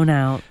 his phone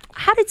out.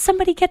 How did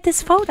somebody get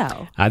this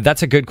photo?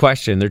 That's a good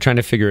question. They're trying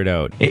to figure it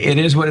out. It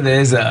is what it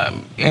is,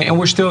 and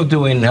we're still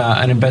doing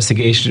an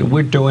investigation.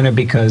 We're doing it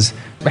because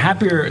we're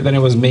happier than it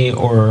was me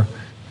or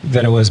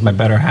than it was my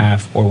better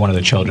half or one of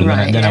the children.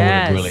 Right, Then I would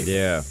have yes. really.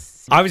 Yeah.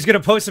 I was going to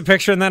post a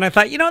picture, and then I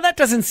thought, that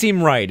doesn't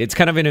seem right. It's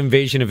kind of an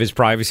invasion of his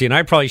privacy, and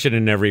I probably should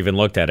have never even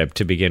looked at it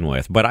to begin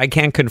with. But I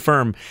can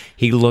confirm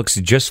he looks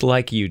just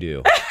like you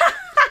do.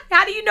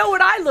 How do you know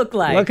what I look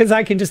like? Well, because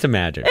I can just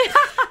imagine.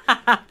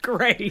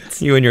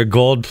 Great. You and your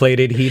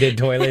gold-plated heated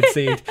toilet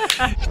seat.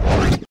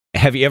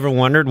 Have you ever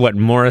wondered what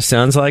Maura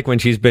sounds like when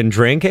she's been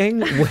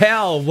drinking?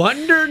 Well,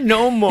 wonder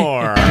no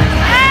more.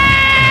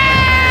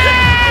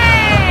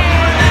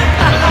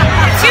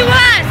 To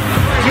us!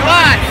 To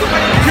us!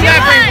 To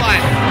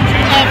everyone!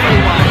 To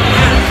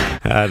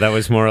everyone! That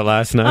was Maura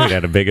last night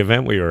at a big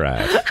event we were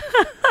at.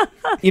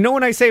 You know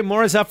when I say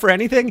Maura's up for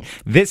anything?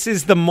 This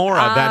is the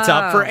Maura that's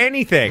up for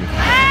anything. To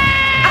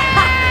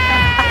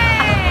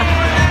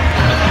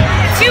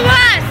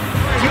us!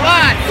 To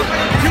us!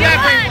 To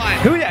everyone!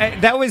 Who?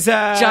 That was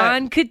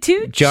John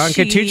Catucci. John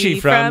Catucci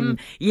from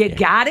You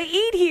Gotta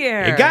Eat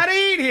Here. You Gotta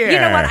Eat Here. You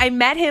know what? I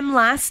met him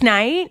last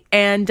night,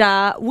 and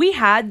we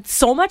had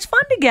so much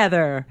fun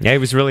together. Yeah, he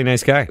was a really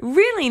nice guy.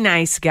 Really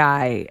nice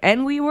guy.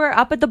 And we were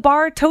up at the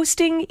bar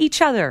toasting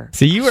each other.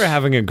 So you were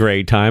having a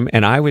great time,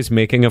 and I was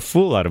making a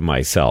fool out of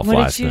myself What did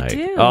last you night.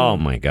 do? Oh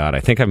my God, I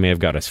think I may have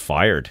got us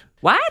fired.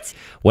 What?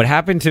 What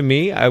happened to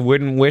me, I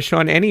wouldn't wish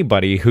on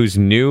anybody who's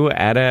new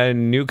at a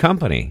new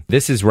company.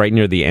 This is right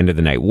near the end of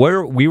the night.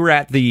 We were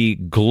at the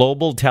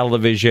Global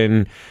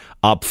Television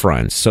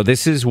upfronts. So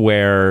this is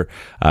where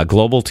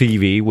Global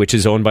TV, which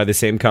is owned by the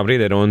same company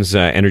that owns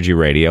Energy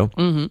Radio,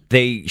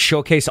 they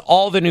showcase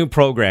all the new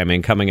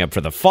programming coming up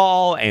for the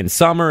fall and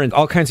summer, and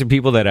all kinds of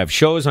people that have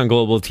shows on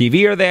Global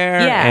TV are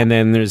there. Yeah. And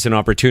then there's an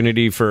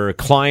opportunity for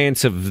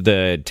clients of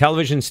the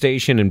television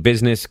station and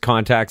business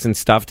contacts and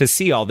stuff to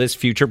see all this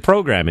future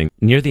programming.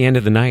 Near the end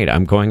of the night,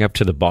 I'm going up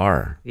to the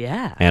bar.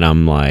 Yeah. And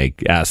I'm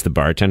like, ask the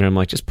bartender, I'm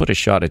like, just put a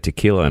shot of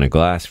tequila in a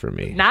glass for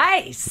me.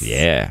 Nice.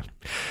 Yeah.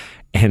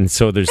 And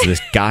so there's this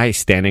guy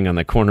standing on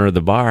the corner of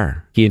the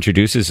bar. He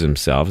introduces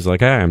himself. He's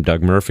like, hi, I'm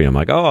Doug Murphy. I'm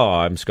like, oh,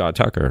 I'm Scott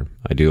Tucker.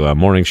 I do a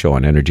morning show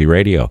on Energy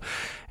Radio.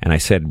 And I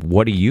said,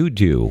 what do you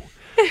do?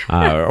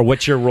 Or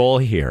what's your role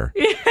here?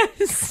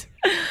 Yes.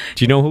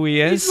 Do you know who he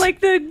is? He's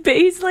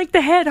like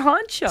the head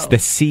honcho. He's the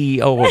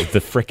CEO of the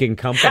freaking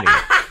company.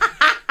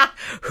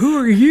 Who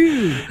are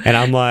you? And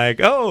I'm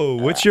like, oh,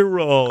 what's your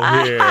role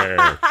here?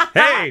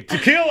 Hey,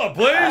 tequila,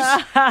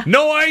 please.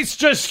 No ice,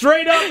 just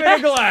straight up in a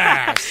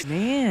glass.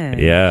 Man.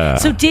 Yeah.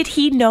 So did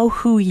he know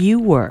who you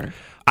were?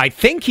 I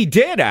think he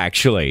did,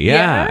 actually.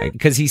 Yeah.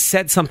 Because he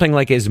said something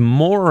like, is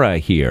Maura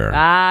here?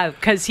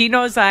 Because he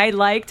knows I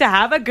like to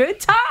have a good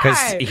time.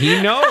 Because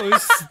he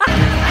knows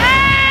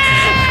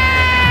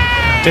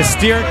to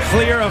steer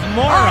clear of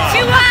Maura.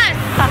 To us.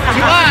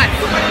 To us.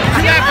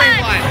 To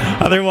everyone.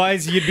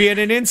 Otherwise, you'd be in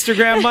an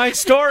Instagram My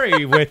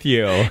Story with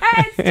you.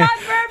 Hey, it's Doug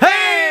Murphy.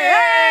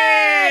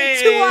 Hey!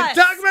 To us.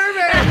 Doug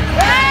Murphy!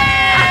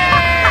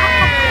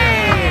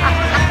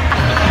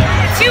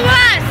 To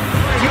us.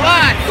 To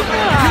us.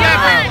 To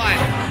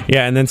everyone.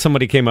 Yeah, and then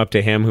somebody came up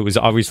to him who was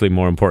obviously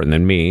more important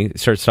than me,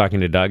 starts talking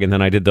to Doug, and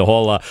then I did the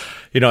whole,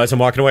 as I'm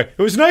walking away,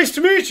 it was nice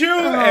to meet you.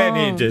 And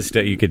he just,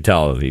 you could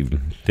tell he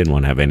didn't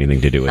want to have anything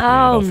to do with me.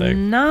 I don't think.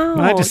 No.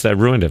 I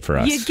ruined it for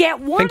us. You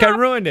get one. I think I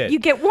ruined it. You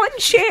get one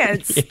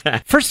chance.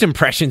 Yeah. First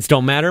impressions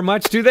don't matter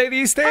much, do they,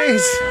 these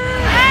days?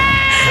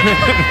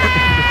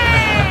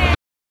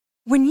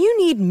 When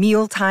you need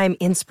mealtime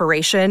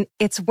inspiration,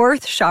 it's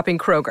worth shopping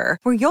Kroger,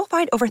 where you'll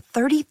find over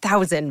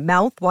 30,000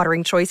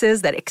 mouth-watering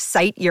choices that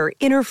excite your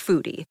inner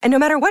foodie. And no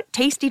matter what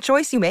tasty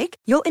choice you make,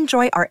 you'll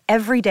enjoy our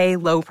everyday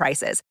low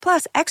prices,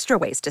 plus extra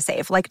ways to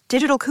save, like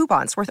digital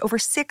coupons worth over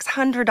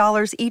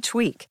 $600 each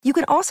week. You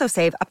can also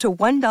save up to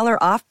 $1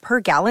 off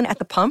per gallon at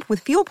the pump with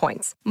fuel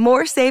points.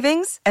 More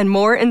savings and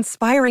more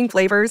inspiring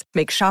flavors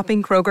make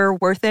shopping Kroger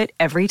worth it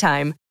every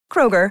time.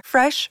 Kroger,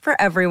 fresh for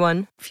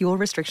everyone. Fuel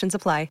restrictions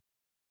apply.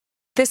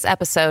 This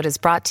episode is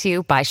brought to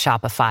you by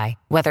Shopify.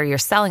 Whether you're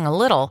selling a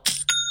little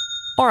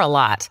or a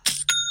lot,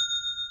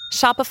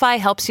 Shopify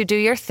helps you do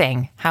your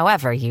thing,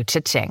 however you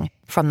cha-ching.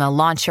 From the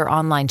launch your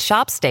online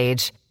shop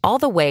stage, all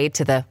the way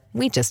to the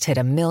we just hit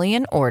 1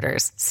 million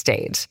orders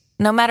stage.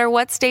 No matter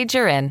what stage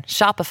you're in,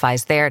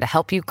 Shopify's there to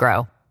help you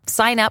grow.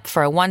 Sign up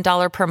for a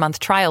 $1 per month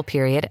trial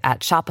period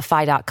at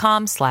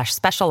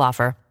shopify.com/special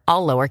offer,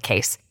 all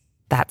lowercase.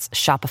 That's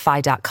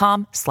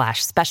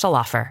shopify.com/special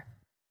offer.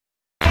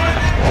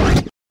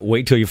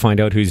 Wait till you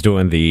find out who's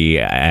doing the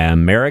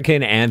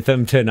American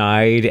anthem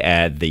tonight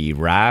at the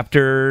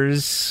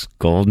Raptors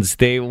Golden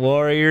State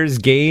Warriors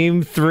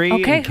Game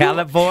 3 in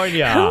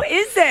California. Who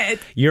is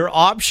it? Your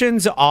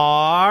options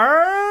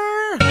are...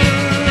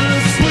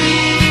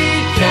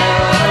 Sweet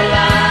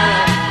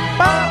Caroline.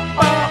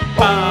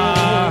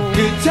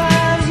 Good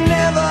times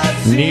never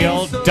seem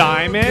Neil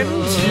Diamond.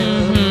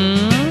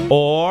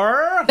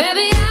 Or...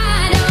 Baby,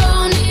 I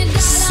don't need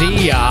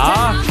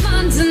Sia.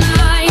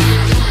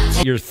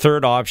 tonight. Your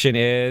third option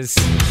is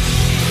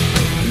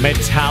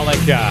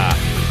Metallica.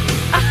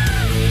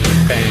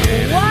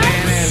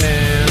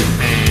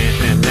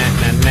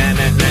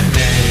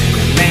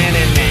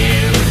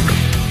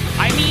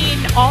 I mean,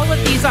 all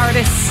of these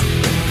artists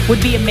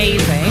would be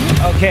amazing.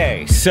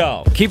 Okay,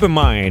 so keep in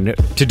mind,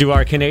 to do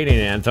our Canadian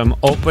anthem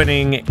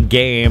opening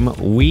game,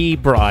 we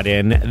brought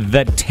in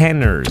the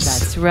tenors.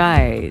 That's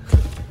right.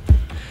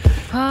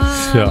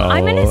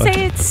 I'm going to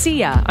say it's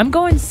Sia. I'm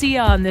going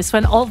Sia on this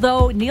one,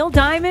 although Neil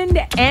Diamond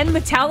and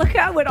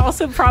Metallica would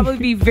also probably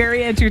be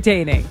very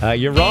entertaining.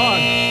 You're wrong.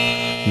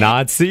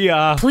 Not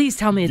Sia. Please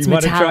tell me it's Do you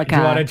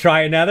Metallica. want to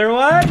try another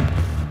one?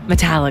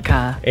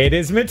 Metallica. It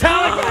is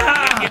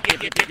Metallica.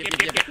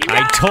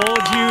 I told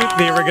you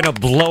they were going to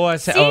blow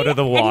us out of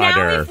the water. And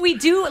now if we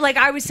do, like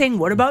I was saying,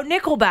 what about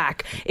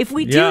Nickelback? If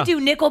we do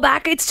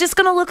Nickelback, it's just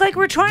going to look like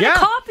we're trying to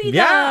copy them.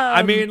 Yeah,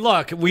 I mean,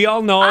 look, we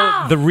all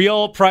know the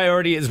real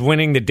priority is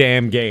winning the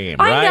damn game,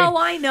 right?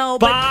 I know.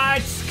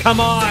 But come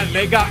on,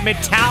 they got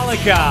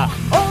Metallica.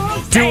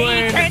 Oh,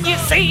 say, can you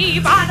see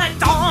by the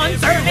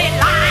dawn's early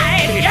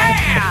light?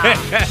 Yeah!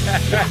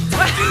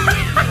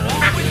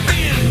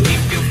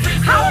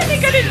 How are they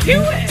going to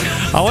do it?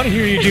 I want to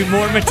hear you do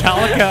more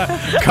Metallica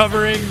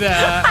covering the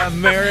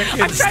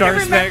American Star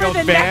Spangled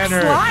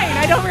Banner. Next line.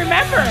 I don't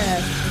remember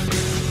it.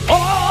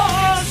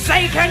 Oh,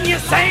 say, can you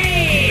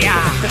see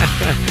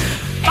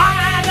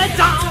by the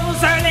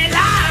dawn's early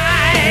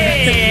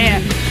light,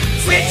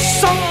 which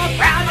so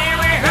proudly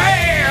we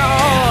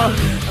hail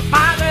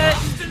by the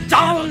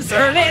dawn's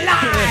early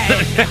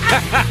light.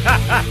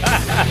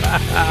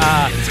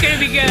 It's going to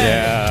be good.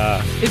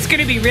 Yeah. It's going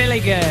to be really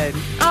good.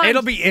 Oh,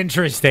 It'll be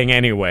interesting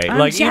anyway. I'm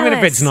like, even if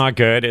jealous. it's not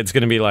good, it's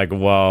going to be like,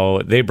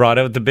 whoa, they brought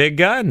out the big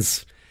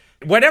guns.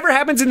 Whatever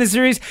happens in the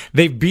series,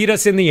 they've beat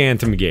us in the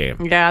anthem game.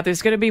 Yeah,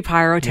 there's going to be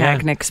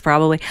pyrotechnics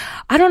probably.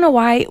 I don't know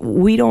why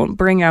we don't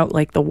bring out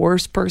like the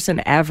worst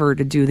person ever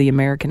to do the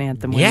American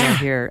anthem when they're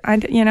here.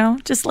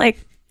 Just like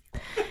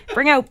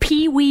bring out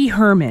Pee Wee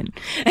Herman.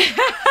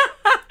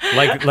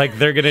 Like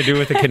they're going to do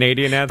with the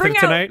Canadian anthem Bring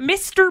tonight? out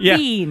Mr.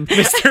 Bean.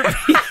 Mr.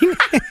 Bean.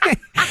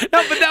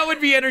 No, but that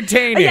would be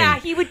entertaining. Yeah,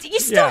 he would. You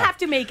still have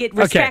to make it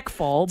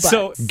respectful. Okay. But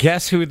So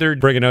guess who they're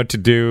bringing out to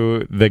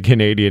do the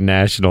Canadian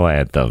national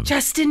anthem?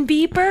 Justin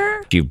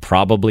Bieber? You've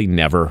probably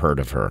never heard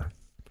of her.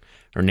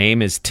 Her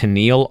name is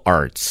Tennille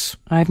Arts.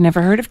 I've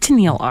never heard of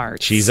Tennille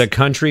Arts. She's a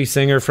country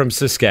singer from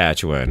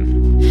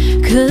Saskatchewan.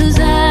 'Cause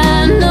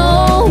I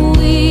know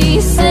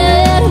we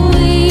said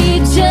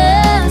we'd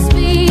just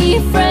be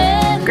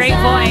friends. Great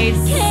voice.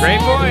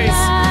 Great voice.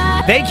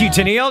 Thank you,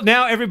 Tennille.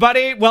 Now,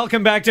 everybody,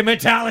 welcome back to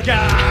Metallica.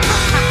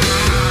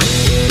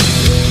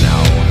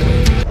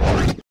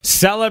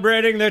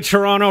 Celebrating the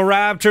Toronto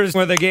Raptors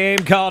with a game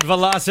called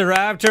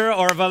Velociraptor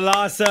or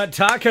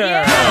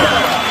Velocitucker.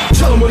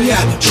 Tell 'em what he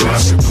at.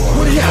 Jurassic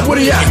Park. What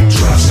he at?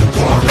 Jurassic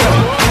Park.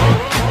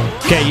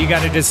 Okay, you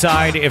got to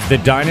decide if the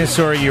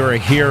dinosaur you're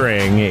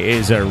hearing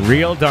is a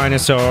real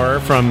dinosaur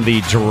from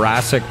the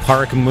Jurassic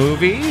Park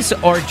movies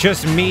or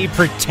just me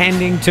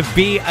pretending to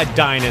be a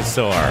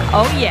dinosaur.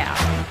 Oh, yeah.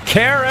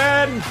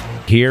 Karen!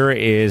 Here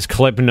is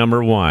clip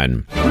number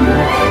 1.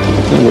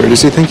 Where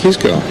does he think he's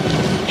going?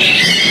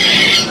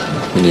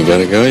 When you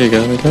gotta go, you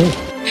gotta go.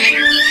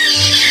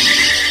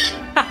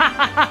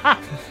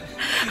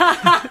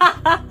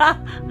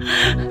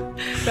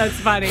 That's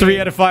funny. 3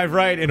 out of 5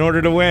 right in order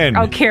to win.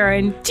 Oh,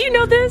 Karen, do you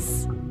know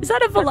this? Is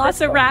that a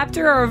Velociraptor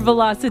or a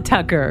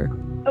Velocitucker?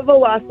 A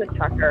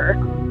Velocitucker.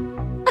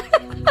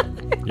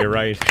 You're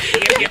right.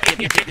 When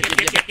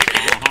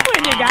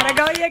you gotta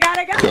go, you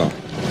gotta go. Go.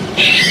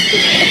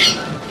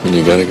 When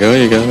you gotta go,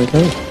 you gotta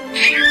go.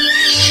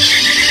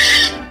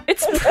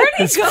 It's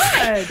pretty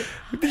good.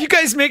 You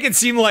guys make it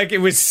seem like it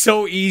was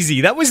so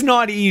easy. That was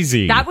not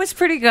easy. That was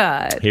pretty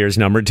good. Here's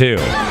number 2.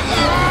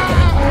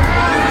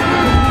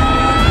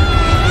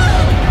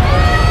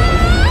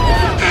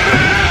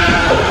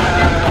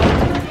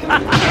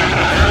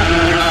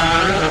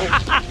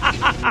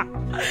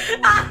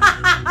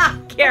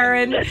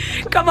 Karen,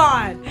 come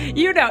on.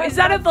 You know, is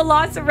that a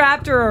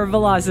Velociraptor or a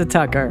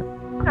Velocitucker?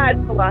 That's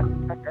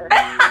Velocitucker.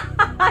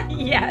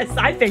 Yes,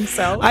 I think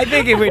so. I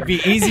think it would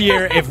be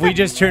easier if we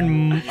just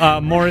turned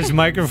Maura's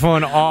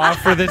microphone off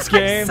for this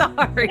game.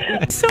 Sorry.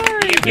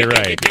 You're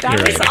right. That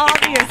You're was right.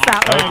 obvious,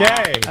 that one.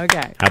 Okay.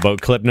 Okay. How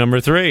about clip number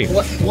 3?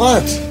 What?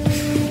 What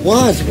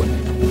do you...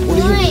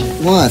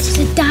 What? It's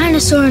a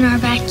dinosaur in our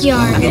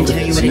backyard. I'm gonna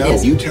tell you what it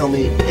is. You tell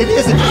me. It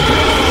isn't.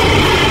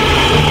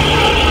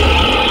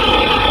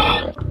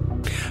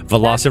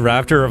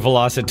 Velociraptor or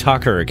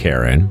Velocitucker,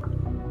 Karen?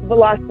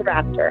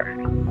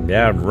 Velociraptor.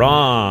 Yeah,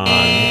 wrong.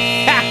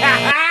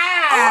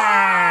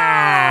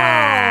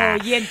 Oh,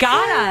 you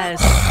got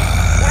us.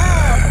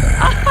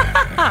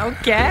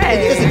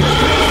 Okay.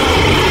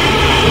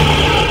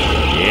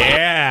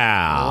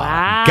 Yeah.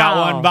 Wow.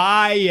 Got one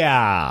by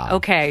ya.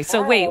 Okay,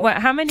 so wait, what?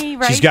 How many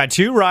right? She's got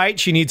 2 right.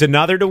 She needs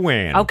another to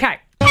win. Okay.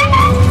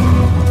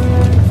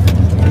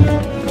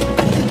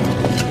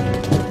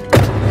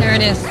 There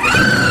it is.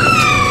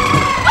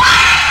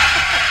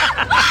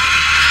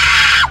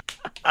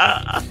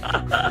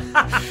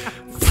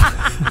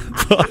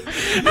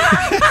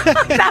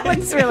 That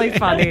one's really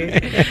funny.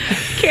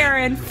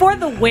 Karen, for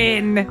the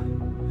win,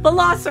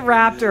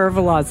 Velociraptor or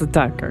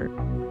Velocitucker?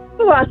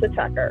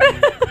 Velocitucker.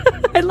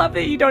 I love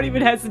that you don't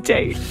even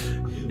hesitate.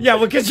 Yeah,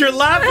 well, because you're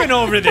laughing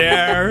over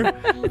there.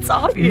 It's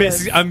obvious.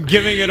 Miss, I'm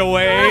giving it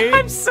away.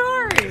 I'm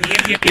sorry.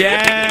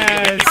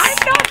 Yes.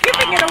 I'm not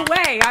giving it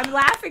away. I'm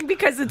laughing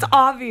because it's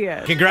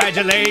obvious.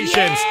 Congratulations.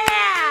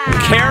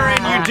 Yeah.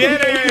 Karen, you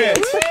did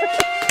it.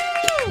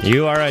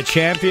 You are a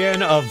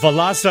champion of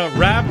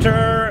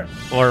Velociraptor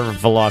or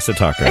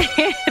Velocitucker.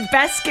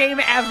 Best game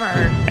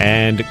ever.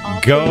 And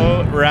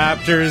go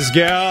Raptors,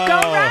 go.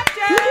 Go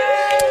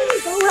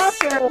Raptors!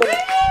 Go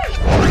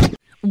Raptors!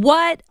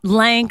 What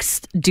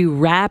lengths do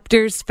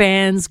Raptors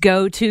fans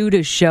go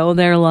to show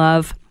their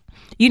love?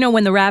 You know,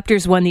 when the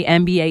Raptors won the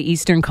NBA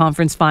Eastern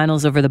Conference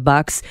Finals over the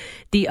Bucks,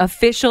 the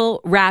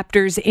official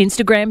Raptors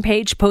Instagram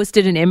page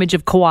posted an image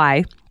of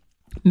Kawhi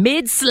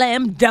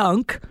mid-slam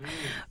dunk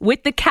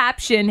with the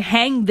caption,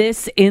 "Hang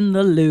this in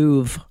the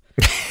Louvre."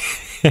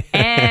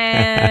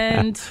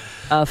 And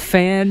a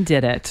fan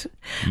did it.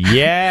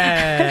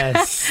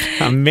 Yes.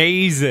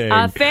 Amazing.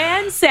 A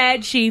fan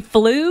said she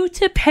flew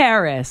to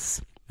Paris,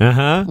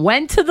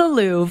 went to the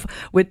Louvre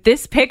with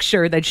this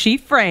picture that she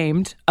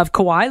framed of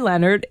Kawhi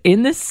Leonard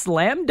in this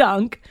slam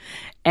dunk,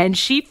 and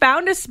she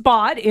found a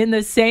spot in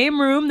the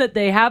same room that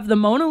they have the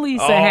Mona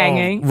Lisa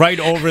hanging. Right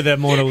over the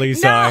Mona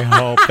Lisa, I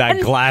hope.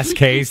 That glass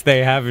case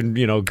they have,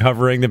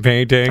 covering the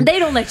painting. They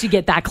don't let you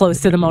get that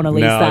close to the Mona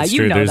Lisa. No, it's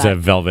true. There's that. a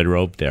velvet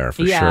rope there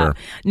for sure.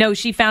 No,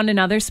 she found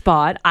another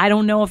spot. I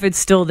don't know if it's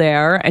still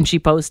there. And she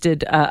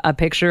posted a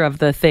picture of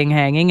the thing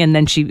hanging. And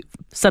then she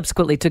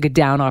subsequently took it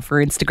down off her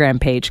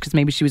Instagram page because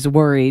maybe she was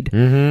worried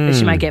that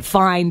she might get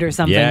fined or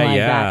something like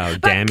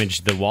that. But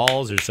damaged the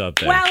walls or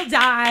something. Well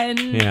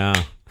done.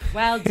 Yeah.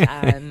 Well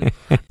done.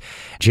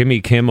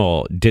 Jimmy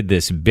Kimmel did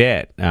this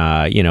bit.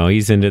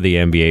 He's into the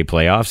NBA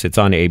playoffs. It's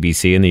on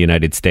ABC in the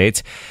United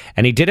States.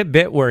 And he did a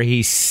bit where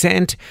he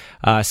sent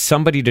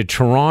somebody to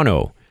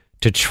Toronto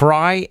to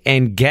try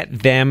and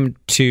get them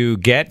to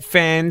get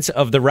fans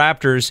of the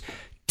Raptors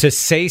to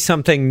say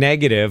something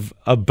negative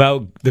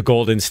about the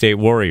Golden State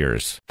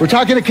Warriors. We're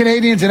talking to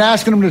Canadians and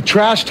asking them to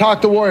trash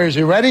talk the Warriors.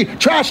 You ready?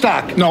 Trash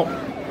talk. No.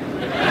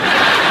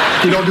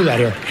 You don't do that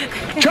here.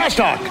 Trash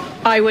talk.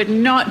 I would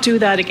not do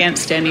that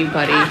against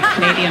anybody.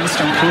 Canadians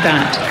don't do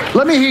that.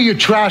 Let me hear you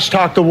trash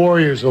talk the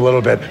Warriors a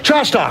little bit.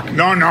 Trash talk.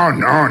 No. We are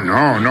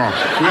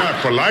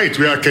polite.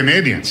 We are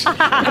Canadians.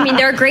 I mean,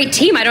 they're a great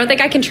team. I don't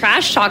think I can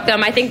trash talk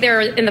them. I think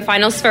they're in the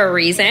finals for a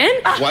reason.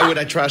 Why would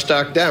I trash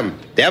talk them?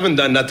 They haven't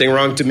done nothing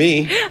wrong to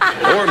me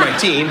or my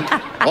team.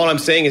 All I'm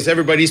saying is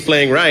everybody's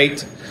playing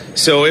right.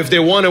 So if they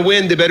want to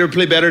win, they better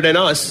play better than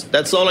us.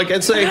 That's all I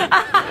can say. That's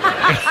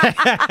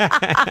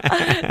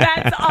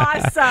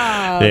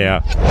awesome.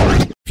 Yeah.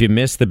 If you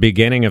missed the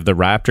beginning of the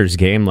Raptors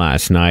game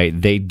last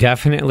night, they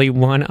definitely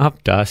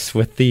one-upped us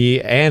with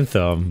the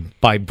anthem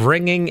by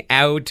bringing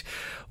out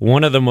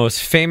one of the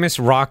most famous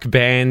rock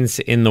bands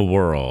in the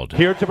world.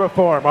 Here to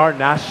perform our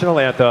national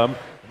anthem,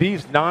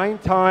 these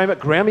 9-time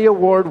Grammy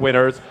Award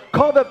winners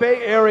call the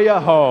Bay Area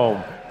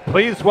home.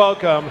 Please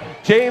welcome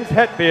James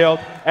Hetfield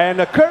and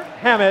Kirk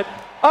Hammett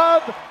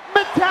of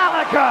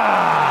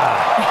Metallica.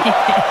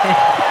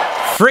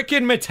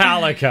 Frickin'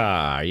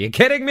 Metallica. Are you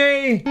kidding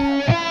me?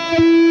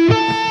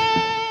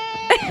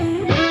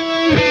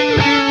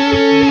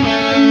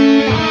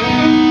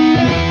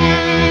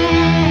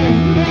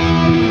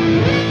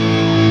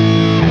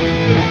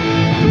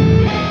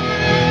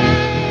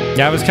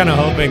 I was kind of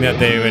hoping that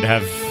they would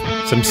have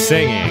some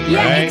singing,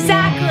 Yeah, right?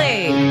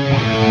 exactly.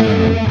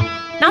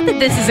 Not that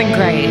this isn't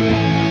great.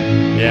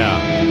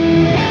 Yeah.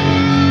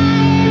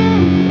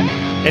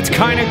 It's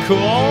kind of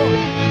cool,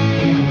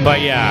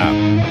 but yeah,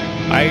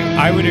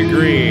 I would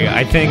agree.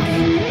 I think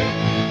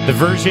the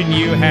version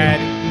you had,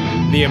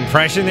 the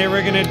impression they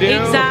were going to do.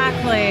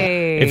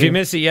 Exactly. If you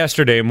missed it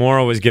yesterday,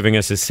 Maura was giving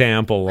us a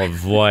sample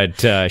of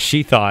what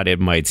she thought it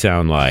might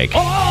sound like.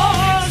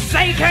 Oh,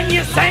 say can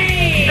you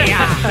say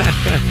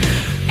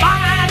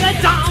by the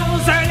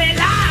dawn's early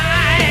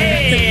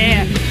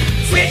light,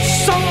 which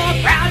so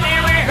proudly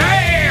we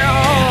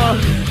hail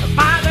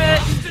by the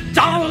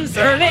dawn's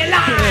early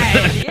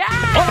light.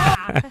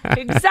 Yeah,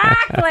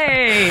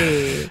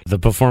 exactly. The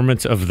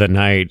performance of the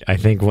night, I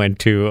think, went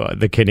to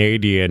the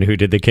Canadian who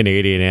did the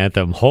Canadian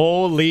anthem.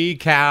 Holy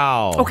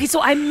cow. Okay, so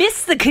I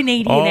missed the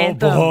Canadian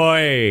anthem. Oh,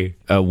 boy.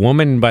 A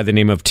woman by the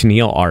name of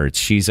Tennille Arts.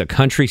 She's a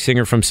country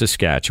singer from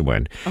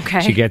Saskatchewan. Okay.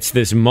 She gets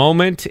this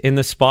moment in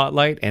the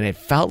spotlight, and it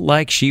felt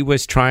like she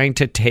was trying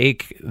to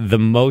take the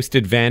most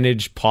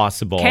advantage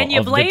possible Can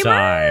you of blame the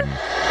time.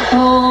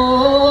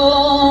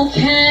 Oh,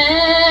 Canada,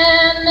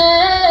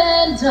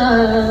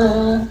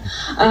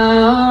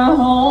 our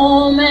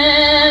home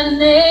and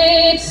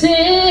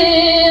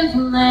native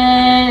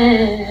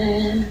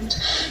land,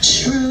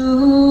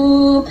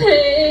 true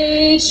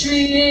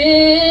patriot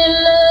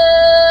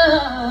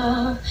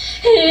love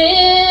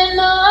in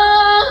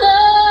all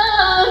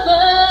of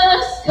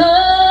us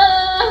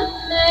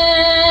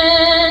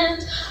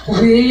command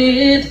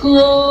with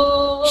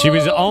glory. She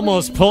was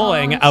almost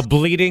pulling a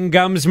Bleeding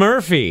Gums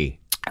Murphy.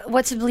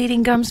 What's a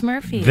Bleeding Gums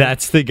Murphy?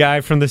 That's the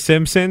guy from The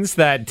Simpsons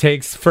that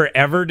takes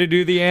forever to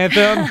do the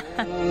anthem.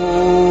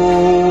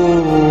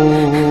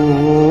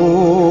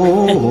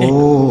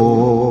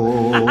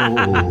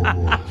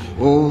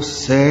 Oh,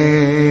 say.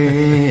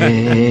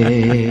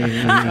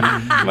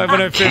 One of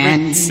my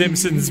favorite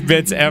Simpsons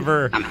bits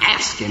ever. I'm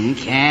asking,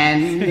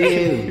 can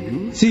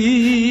you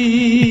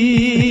see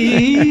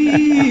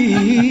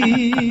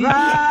by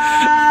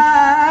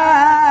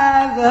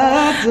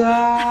the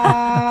dawn?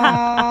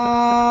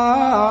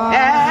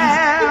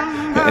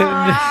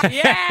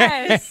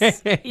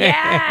 Yes.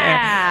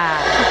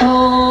 Yeah.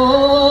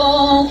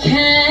 Oh,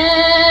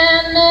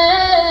 Canada.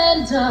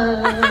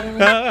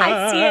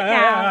 I see it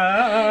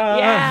now.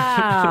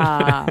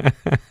 Yeah.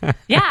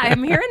 Yeah,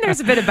 I'm hearing there's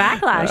a bit of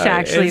backlash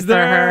actually Is for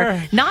her.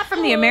 there? Not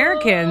from the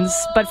Americans,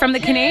 but from the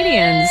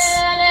Canadians.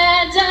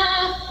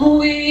 Canada,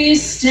 we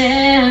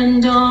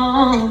stand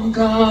on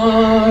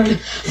guard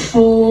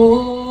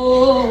for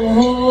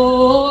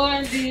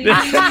thee.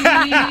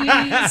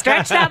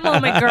 Stretch that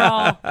moment,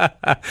 girl.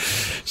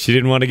 She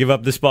didn't want to give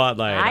up the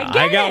spotlight.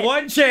 I got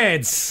one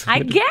chance. I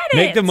get it.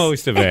 Make the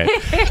most of it.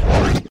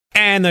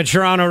 And the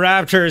Toronto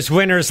Raptors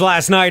winners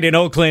last night in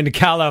Oakland,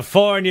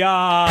 California.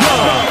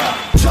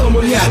 Tell him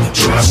what he at.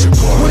 Jurassic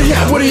Park. What he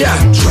at? What he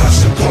at?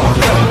 Jurassic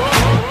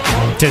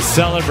Park. To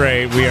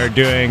celebrate, we are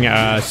doing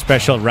a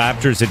special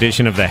Raptors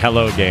edition of the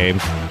Hello game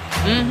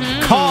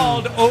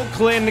called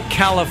Oakland,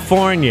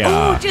 California.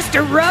 Oh, just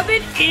to rub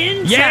it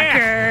in,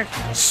 Yeah.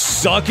 Tucker.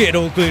 Suck it,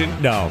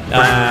 Oakland. No.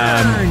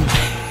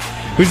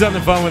 Who's on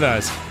the phone with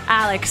us?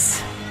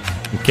 Alex.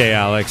 Okay,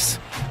 Alex.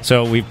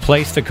 So we've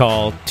placed a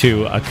call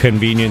to a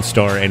convenience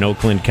store in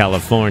Oakland,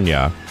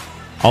 California.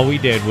 All we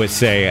did was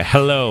say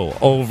hello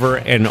over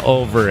and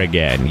over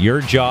again.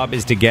 Your job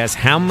is to guess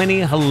how many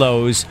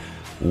hellos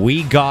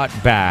we got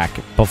back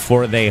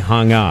before they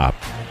hung up.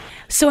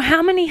 So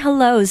how many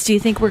hellos do you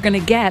think we're going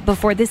to get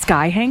before this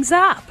guy hangs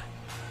up?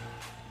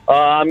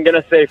 I'm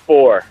going to say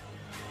 4.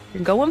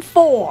 You're going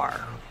 4.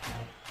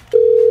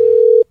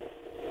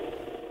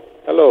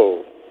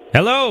 Hello.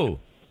 Hello.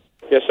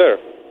 Yes, sir.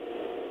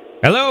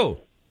 Hello.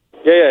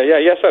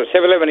 Yes, sir.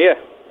 7-Eleven, yeah.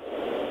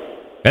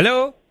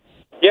 Hello.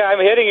 Yeah, I'm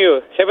hearing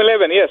you.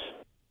 7-Eleven, yes.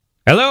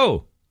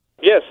 Hello.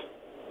 Yes.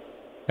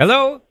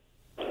 Hello.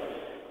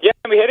 Yeah,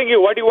 I'm hearing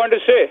you. What do you want to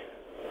say?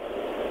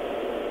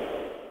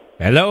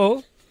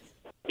 Hello.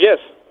 Yes.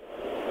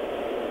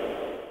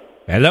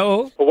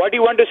 Hello. What do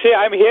you want to say?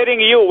 I'm hearing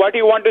you. What do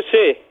you want to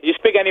say? You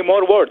speak any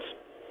more words?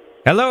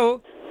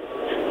 Hello.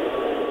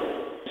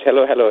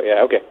 Hello.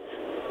 Yeah, okay.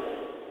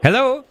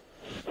 Hello.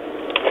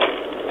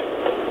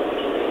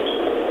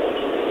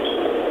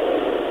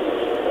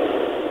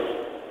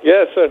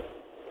 Yes, sir.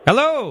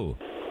 Hello.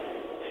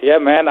 Yeah,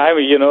 man, I'm...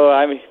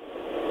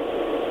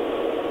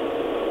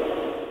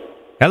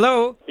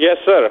 Hello. Yes,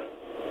 sir.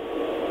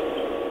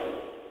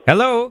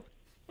 Hello.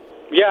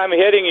 Yeah, I'm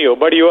hearing you,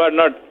 but you are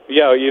not...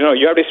 Yeah,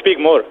 you have to speak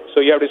more, so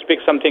you have to speak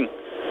something.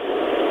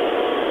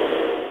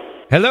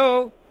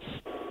 Hello.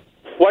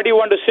 What do you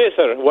want to say,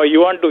 sir? What, you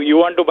want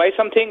to buy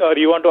something, or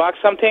you want to ask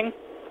something?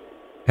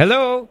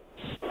 Hello.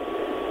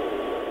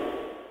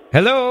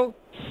 Hello.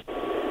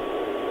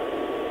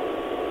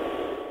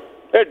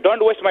 Hey,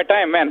 don't waste my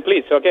time, man,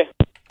 please, okay?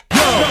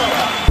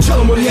 Tell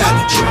him what he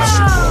at.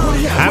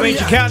 How many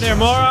did you count there,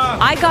 Maura?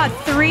 I got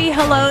 3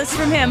 hellos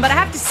from him, but I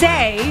have to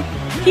say,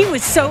 he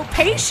was so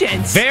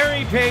patient.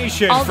 Very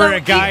patient Although for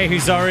a guy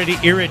who's already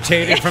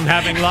irritated from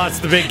having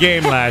lost the big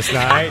game last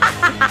night.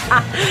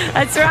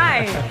 That's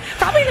right.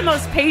 Probably the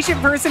most patient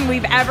person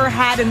we've ever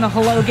had in the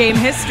hello game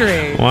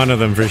history. One of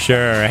them for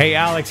sure. Hey,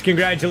 Alex,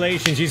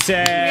 congratulations. You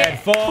said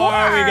 4. We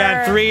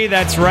got 3.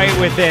 That's right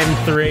within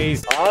 3.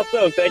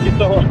 Awesome. Thank you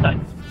so much.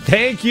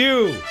 Thank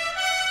you.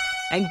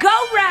 And go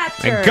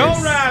Raptors! And go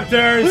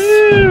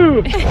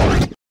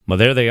Raptors! Well,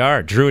 there they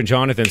are. Drew and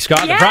Jonathan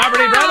Scott, the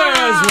Property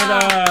Brothers with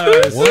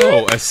us.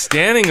 Whoa, a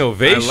standing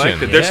ovation. I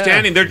like it. They're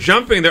standing, they're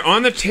jumping, they're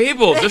on the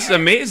table. This is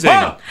amazing.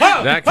 That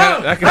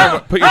kind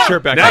of put your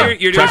shirt back now on.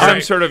 You're doing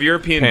some sort of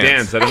European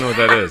dance. I don't know what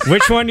that is.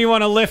 Which one do you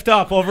want to lift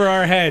up over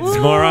our heads,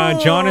 Maura?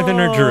 Jonathan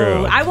or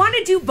Drew? I want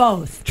to do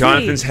both.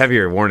 Jonathan's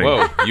heavier, warning.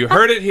 Whoa, you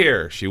heard it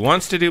here. She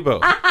wants to do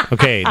both.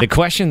 Okay, the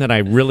question that I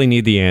really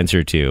need the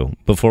answer to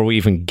before we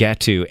even get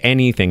to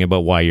anything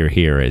about why you're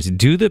here is,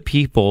 do the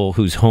people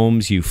whose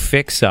homes you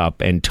fix up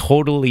and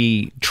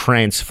totally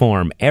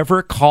transform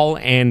ever call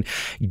and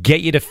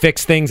get you to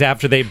fix things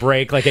after they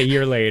break like a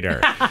year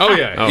later? Oh,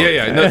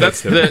 yeah. No,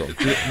 that's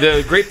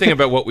the great thing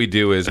about what we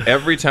do is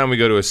every time we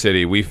go to a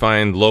city, we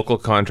find local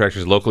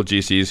contractors, local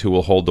GCs who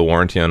will hold the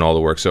warranty on all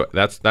the work. So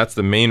that's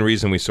the main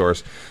reason we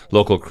source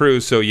local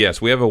crews. So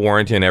yes, we have a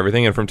warranty on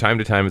everything, and from time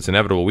to time, it's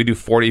inevitable. We do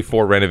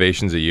 44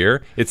 renovations a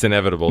year. It's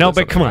inevitable. No,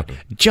 but come on,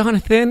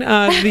 Jonathan,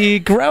 the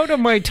grout of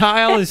my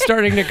tile is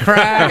starting to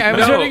crack. I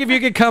was wondering if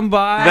you could come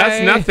by.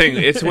 That's nothing.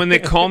 It's when they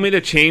call me to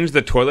change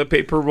the toilet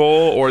paper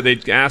roll, or they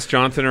ask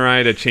Jonathan or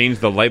I to change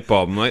the light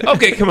bulb. I'm like,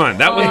 okay, come on,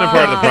 that wasn't a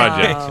part of the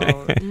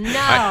project.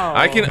 No.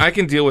 I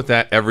can deal with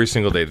that every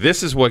single day.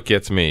 This is what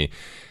gets me.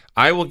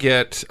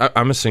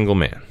 I'm a single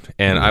man,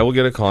 and I will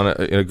get a call, and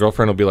a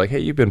girlfriend will be like, hey,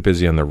 you've been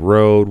busy on the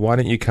road. Why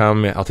don't you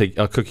come? I'll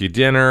cook you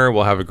dinner.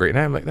 We'll have a great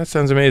night. I'm like, that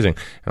sounds amazing.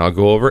 And I'll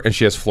go over, and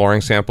she has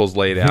flooring samples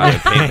laid out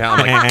and paint out.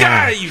 I'm like,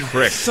 God, you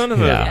prick. Son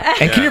of a...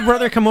 And can your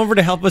brother come over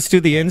to help us do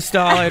the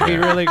install? It'd be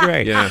really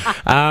great.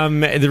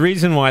 The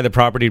reason why the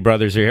Property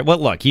Brothers are here, well,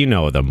 look, you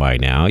know them by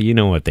now. You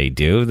know what they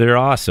do. They're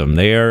awesome.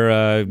 They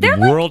are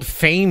world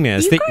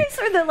famous. You guys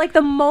are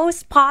the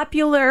most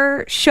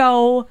popular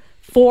show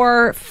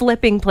for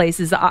flipping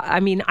places.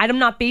 I mean, I'm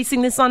not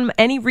basing this on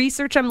any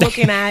research I'm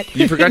looking at.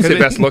 You forgot to say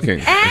best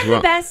looking as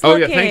well. Best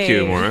looking. Oh, yeah, thank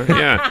you, Maura.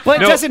 Yeah. Well, it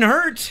doesn't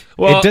hurt.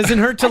 Well, it doesn't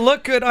hurt to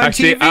look good on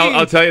actually, TV.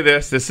 I'll tell you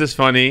this. This is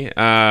funny.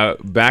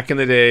 Back in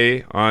the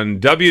day on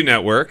W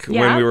Network,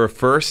 when we were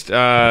first,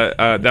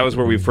 that was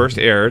where we first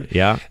aired.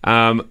 Yeah.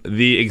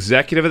 The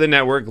executive of the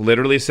network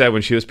literally said,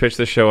 when she was pitched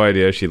the show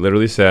idea, she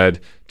literally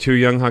said, two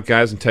young hot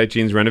guys in tight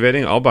jeans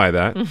renovating, I'll buy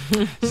that.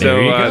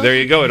 So there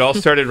you go. It all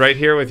started right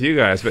here with you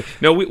guys. But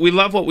no, we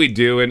love what we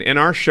do, and in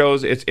our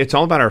shows, it's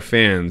all about our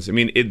fans. I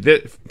mean,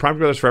 Property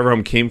Brothers Forever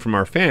Home came from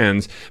our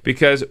fans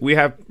because we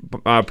have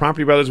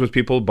Property Brothers was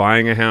people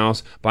buying a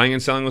house, buying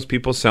and selling was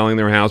people selling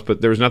their house,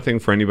 but there was nothing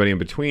for anybody in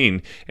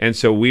between. And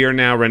so we are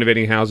now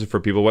renovating houses for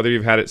people, whether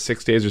you've had it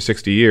 6 days or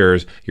 60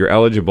 years, you're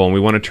eligible, and we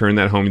want to turn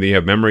that home that you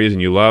have memories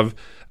and you love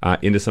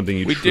into something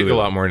you We truly dig a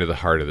lot more into the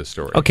heart of the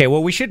story. Okay,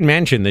 well, we should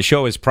mention the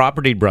show is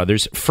Property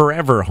Brothers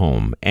Forever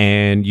Home,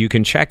 and you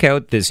can check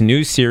out this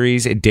new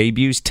series. It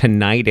debuts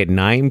tonight at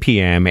 9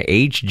 p.m.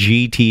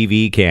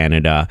 HGTV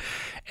Canada.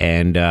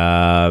 And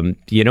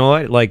you know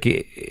what? Like,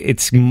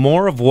 it's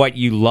more of what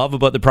you love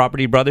about the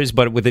Property Brothers,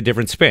 but with a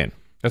different spin.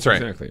 That's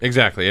right.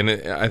 Exactly. And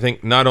I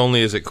think not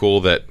only is it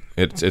cool that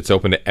it's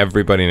open to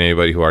everybody and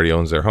anybody who already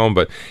owns their home,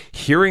 but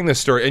hearing the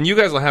story, and you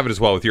guys will have it as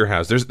well with your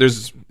house.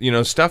 There's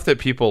stuff that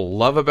people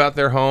love about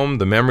their home,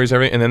 the memories,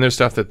 everything, and then there's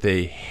stuff that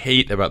they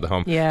hate about the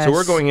home. Yes. So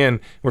we're going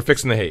in, we're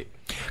fixing the hate.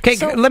 Okay,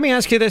 let me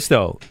ask you this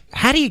though: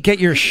 how do you get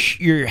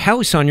your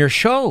house on your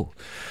show?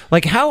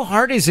 Like, how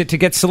hard is it to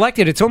get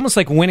selected? It's almost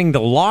like winning the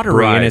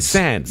lottery in a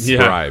sense. Yeah.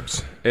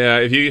 Bribes. Yeah,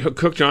 if you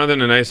cook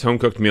Jonathan a nice home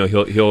cooked meal,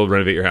 he'll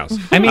renovate your house.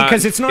 I mean,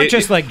 because it's not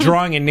just like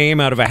drawing a name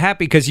out of a hat,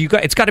 because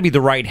it's got to be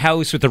the right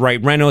house with the right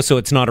reno, so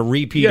it's not a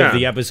repeat of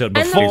the episode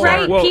and before. the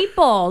right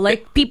people,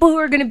 like people who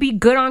are going to be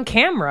good on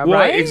camera,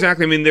 right?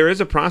 Exactly. I mean, there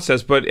is a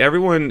process, but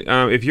everyone,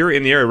 if you're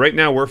in the area right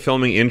now, we're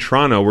filming in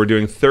Toronto. We're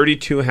doing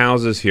 32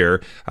 houses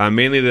here,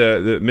 mainly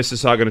the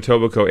Mississauga and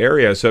Etobicoke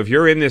area. So if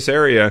you're in this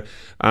area,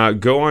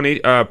 go on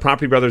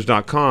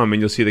propertybrothers.com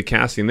and you'll see the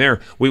casting there.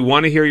 We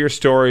want to hear your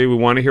story. We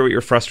want to hear what your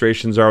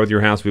frustrations are with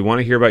your house. We want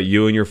to hear about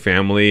you and your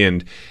family.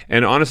 And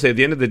honestly, at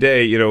the end of the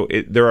day,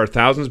 there are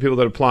thousands of people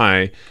that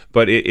apply,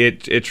 but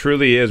it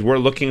truly is. We're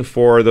looking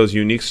for those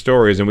unique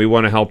stories, and we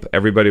want to help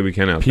everybody we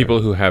can out People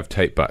there. who have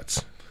tight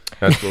butts.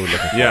 That's what we're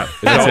looking for. Yeah.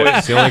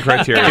 That's the only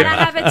criteria. Gotta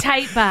have a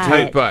tight butt.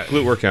 Tight butt.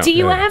 Glute workout. Do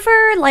you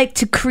ever like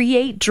to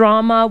create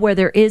drama where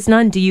there is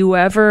none? Do you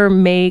ever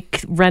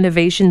make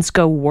renovations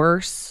go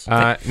worse?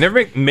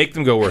 Never make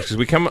them go worse, because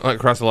we come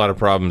across a lot of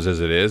problems as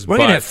it is. We're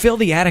going to fill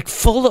the attic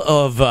full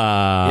of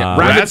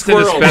rats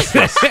and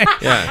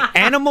asbestos.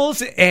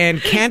 animals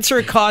and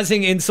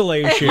cancer-causing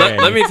insulation.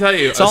 Let me tell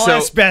you. It's all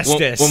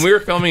asbestos. When we were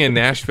filming in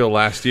Nashville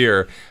last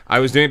year, I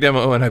was doing a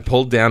demo and I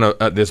pulled down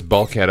this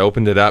bulkhead,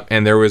 opened it up,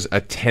 and there was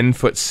a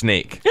 10-foot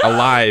snake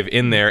alive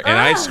in there, and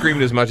I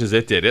screamed as much as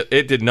it did.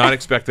 It did not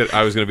expect that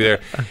I was going to be there.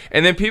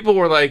 And then people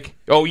were like,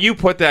 "Oh, you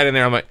put that in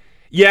there." I'm like,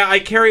 yeah, I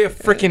carry a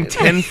freaking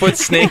 10-foot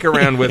snake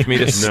around with me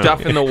to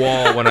stuff in the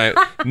wall when I...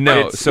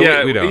 No,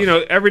 we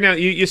don't. Every now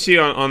you see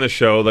on the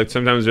show, like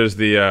sometimes there's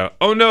the,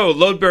 oh no,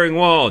 load-bearing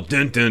wall,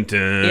 dun dun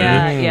dun.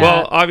 Yeah.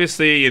 Well,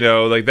 obviously,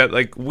 like that,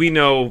 like we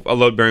know a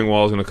load-bearing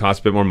wall is going to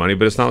cost a bit more money,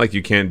 but it's not like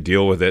you can't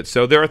deal with it.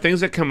 So there are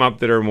things that come up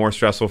that are more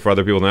stressful for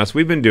other people than us.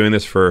 We've been doing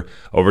this for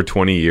over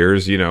 20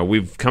 years.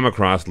 We've come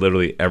across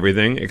literally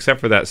everything, except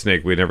for that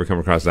snake. We'd never come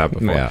across that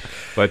before. Yeah.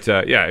 But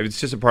it's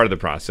just a part of the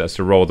process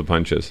to roll with the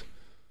punches.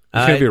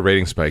 It's going to be a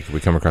rating spike if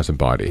we come across a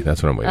body.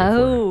 That's what I'm waiting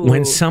for.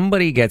 When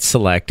somebody gets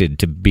selected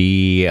to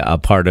be a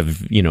part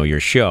of, your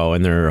show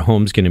and their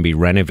home's going to be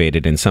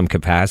renovated in some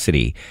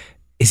capacity,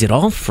 is it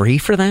all free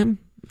for them?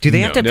 Do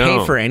they have to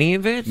pay for any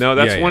of it? No,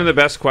 that's one of the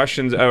best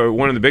questions, or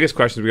one of the biggest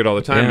questions we get all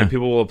the time. Yeah. And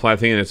people will apply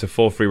thinking it's a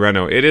full free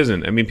reno. It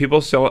isn't. I mean,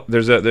 people still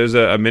there's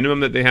a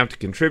minimum that they have to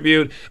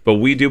contribute, but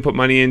we do put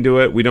money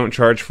into it. We don't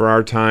charge for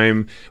our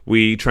time.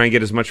 We try and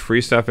get as much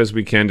free stuff as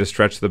we can to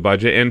stretch the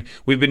budget. And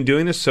we've been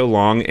doing this so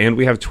long, and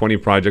we have 20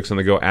 projects on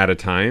the go at a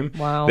time.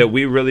 Wow. That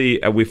we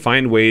really we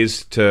find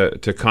ways to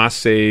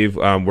cost save.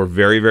 We're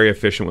very, very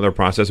efficient with our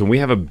process, and we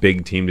have a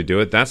big team to do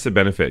it. That's the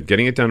benefit: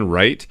 getting it done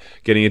right,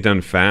 getting it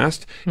done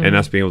fast, and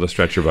us being able to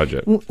stretch your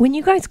budget. When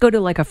you guys go to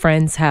like a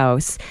friend's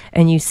house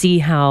and you see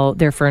how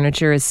their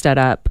furniture is set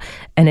up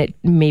and it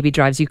maybe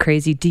drives you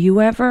crazy, do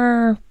you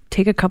ever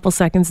take a couple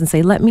seconds and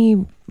say, let me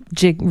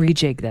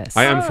rejig this?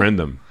 I unfriend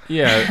them.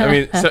 Yeah, I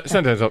mean,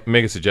 sometimes I'll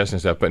make a suggestion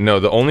and stuff, but no,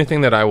 the only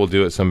thing that I will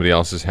do at somebody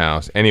else's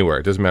house, anywhere,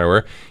 it doesn't matter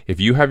where, if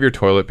you have your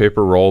toilet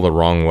paper roll the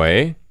wrong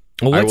way,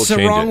 what's the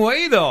wrong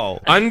way,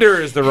 though?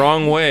 Under is the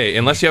wrong way,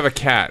 unless you have a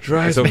cat.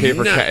 It's okay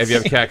for cat if you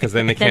have a cat, because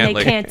then they can't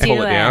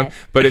pull it down.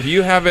 But if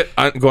you have it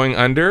going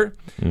under,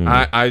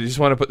 I just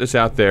want to put this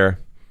out there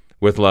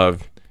with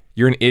love.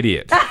 You're an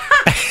idiot.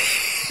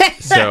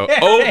 So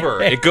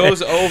over. It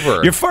goes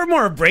over. You're far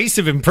more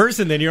abrasive in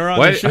person than you're on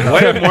the show. Why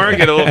did Warren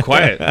get a little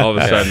quiet all of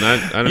a sudden?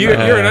 I don't know.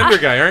 You're an under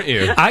guy, aren't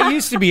you? I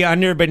used to be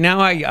under, but now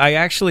I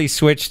actually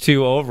switched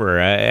to over,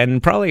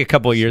 and probably a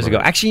couple of years ago.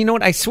 Actually, you know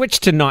what? I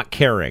switched to not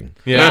caring.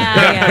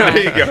 Yeah.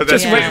 There you go.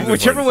 Just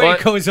whichever way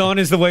it goes on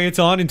is the way it's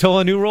on until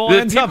a new roll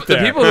ends up there.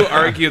 The people who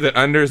argue that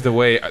under is the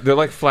way, they're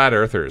like flat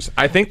earthers.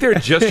 I think they're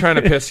just trying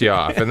to piss you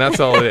off, and that's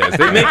all it is.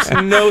 It makes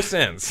no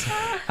sense.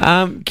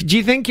 Do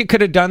you think you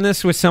could have done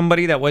this with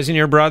somebody that wasn't and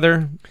your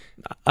brother?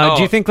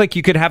 Do you think like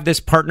you could have this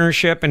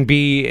partnership and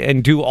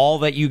do all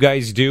that you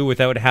guys do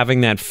without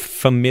having that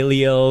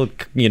familial,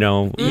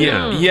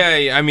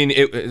 Yeah. I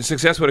mean,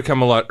 success would have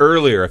come a lot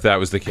earlier if that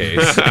was the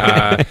case.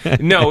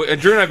 No,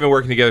 Drew and I have been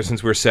working together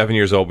since we were 7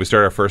 years old. We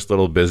started our first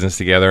little business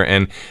together,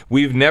 and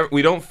we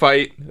don't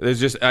fight. There's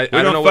just I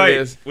don't know what it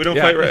is. We don't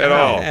fight at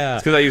all. Yeah.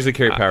 It's because I usually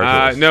carry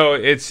power tools. No,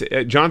 it's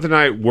Jonathan and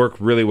I work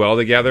really well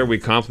together. We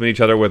complement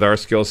each other with our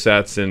skill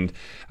sets, and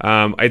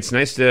it's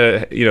nice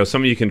to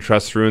somebody you can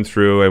trust through and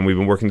through. And we've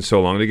been working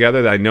so long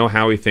together that I know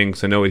how he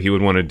thinks. I know what he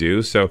would want to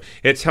do. So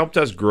it's helped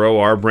us grow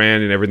our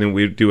brand and everything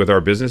we do with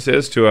our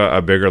businesses to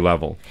a bigger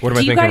level. What am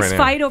I do you thinking guys right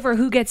fight over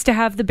who gets to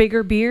have the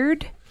bigger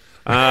beard?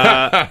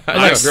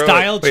 Like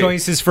style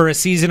choices for a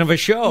season of a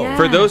show. Yeah.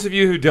 For those of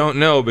you who don't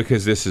know,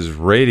 because this is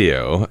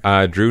radio,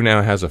 Drew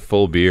now has a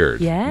full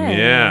beard.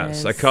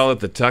 Yes, I call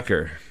it the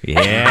Tucker.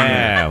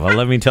 Yeah, well,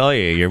 let me tell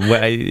you,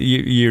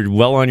 you're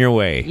well on your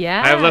way.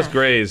 Yeah, I have less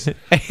grays,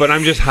 but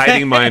I'm just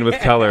hiding mine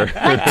with color.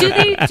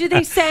 Do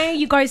they say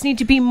you guys need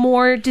to be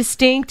more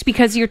distinct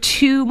because you're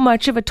too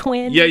much of a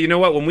twin? Yeah, you know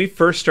what? When we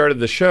first started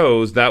the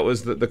shows, that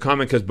was the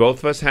comment, because both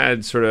of us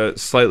had sort of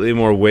slightly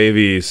more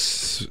wavy,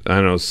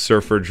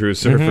 surfer Drew,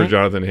 surfer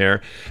Jonathan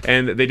hair,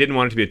 and they didn't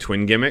want it to be a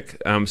twin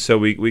gimmick. So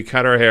we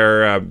cut our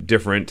hair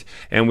different,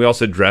 and we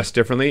also dressed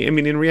differently. I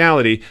mean, in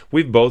reality,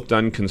 we've both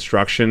done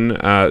construction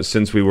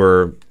since we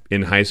were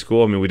in high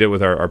school. I mean, we did it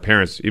with our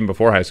parents even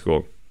before high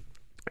school.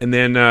 And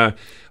then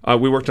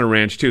we worked on a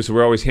ranch too, so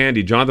we're always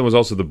handy. Jonathan was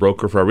also the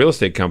broker for our real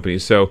estate company,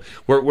 so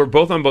we're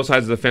both on both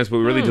sides of the fence, but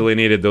we really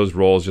delineated those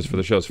roles just for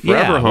the shows.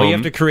 Forever Home. Well, you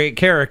have to create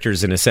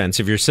characters in a sense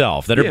of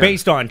yourself that are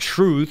based on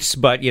truths,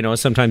 but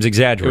sometimes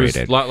exaggerated. It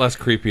was a lot less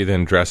creepy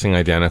than dressing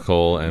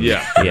identical. And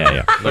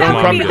yeah. Like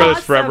Property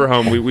Brothers Forever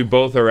Home, we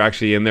both are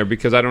actually in there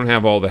because I don't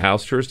have all the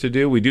house tours to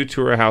do. We do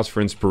tour a house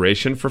for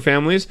inspiration for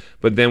families,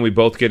 but then we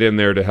both get in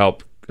there to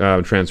help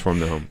transform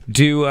the home.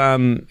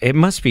 It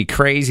must be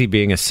crazy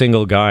being a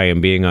single guy and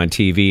being on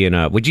TV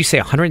in would you say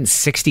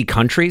 160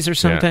 countries or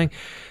something? Yeah.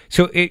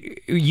 So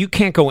you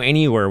can't go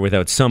anywhere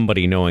without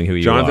somebody knowing who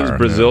you are. Jonathan's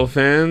Brazil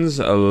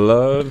fans, I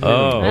love him.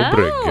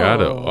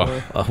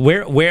 Obrigado.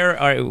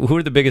 Who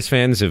are the biggest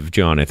fans of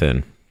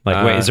Jonathan?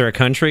 Like, is there a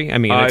country? I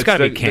mean, it's got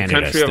to be Canada. The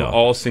country still. of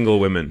all single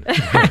women. And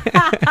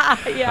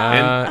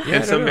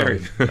some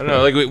married. I don't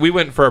know. Like we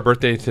went for our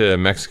birthday to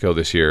Mexico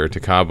this year, to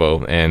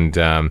Cabo, and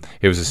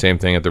it was the same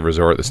thing at the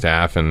resort. The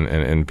staff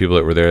and people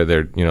that were there,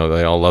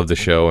 they all loved the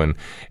show, and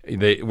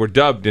they were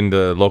dubbed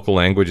into local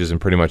languages in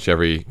pretty much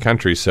every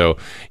country. So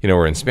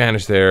we're in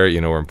Spanish there.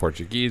 We're in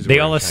Portuguese. They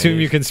all assume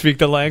you can speak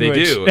the language.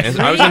 They do. And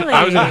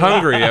I was in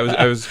Hungary.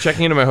 I was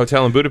checking into my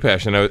hotel in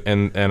Budapest, and I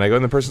go,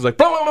 and the person's like,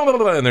 blah, blah, blah,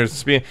 blah, and there's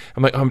speaking.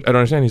 I'm like, I don't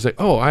understand. He's like,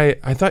 oh,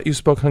 I thought you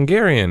spoke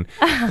Hungarian.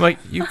 I'm like,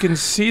 you can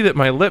see that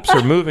my lips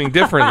are moving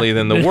differently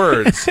than the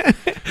words.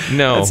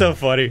 No. That's so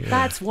funny.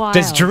 That's wild.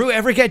 Does Drew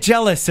ever get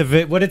jealous of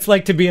what it's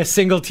like to be a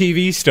single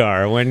TV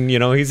star when,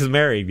 he's a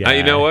married guy?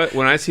 You know what?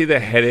 When I see the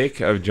headache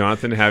of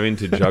Jonathan having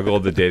to juggle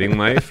the dating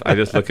life, I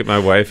just look at my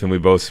wife and we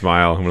both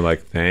smile and we're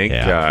like, thank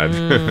God.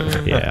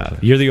 Yeah,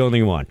 you're the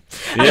only one.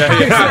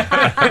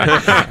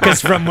 Yeah.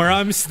 Because from where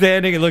I'm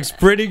standing, it looks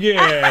pretty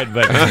good.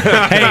 But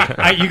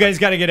hey, you guys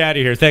got to get out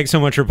of here. Thanks so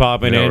much for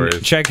popping in.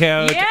 worries. Check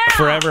out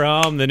Forever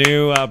Home, the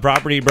new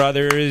Property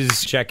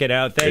Brothers. Check it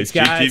out. Thanks,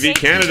 guys. HGTV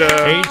Canada.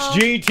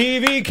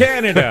 HGTV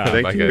Canada.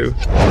 Thank you.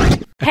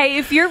 Hey,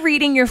 if you're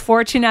reading your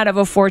fortune out of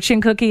a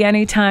fortune cookie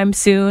anytime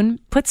soon,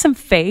 put some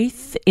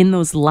faith in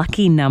those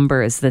lucky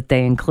numbers that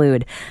they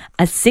include.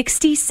 A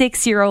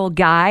 66-year-old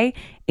guy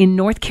in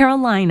North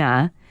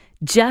Carolina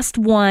just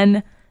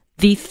won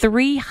the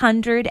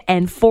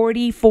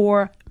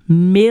 $344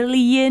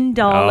 million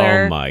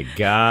Oh my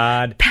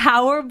God.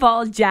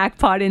 Powerball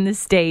jackpot in the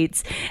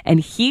States, and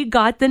he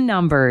got the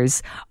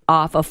numbers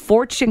off a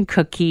fortune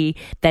cookie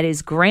that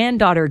his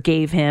granddaughter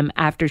gave him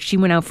after she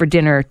went out for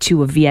dinner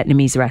to a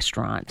Vietnamese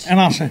restaurant. And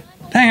I said,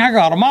 dang, I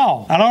got them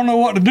all. I don't know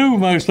what to do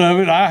with most of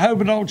it. I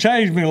hope it don't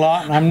change me a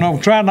lot, and I'm going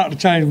to try not to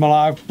change my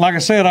life. Like I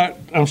said,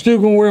 I'm still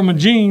going to wear my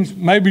jeans,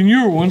 maybe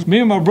newer ones. Me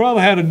and my brother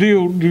had a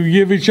deal to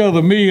give each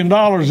other $1 million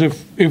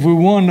if we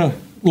won the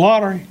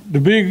lottery, the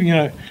big,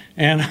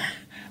 and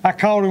I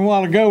called him a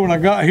while ago when I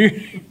got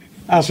here.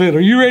 I said,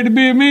 are you ready to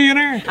be a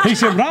millionaire? He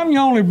said, but I'm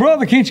your only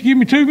brother. Can't you give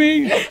me $2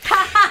 million?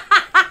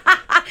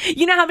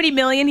 You know how many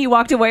million he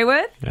walked away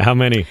with? How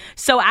many?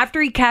 So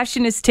after he cashed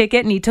in his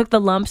ticket and he took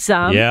the lump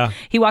sum,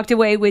 he walked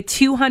away with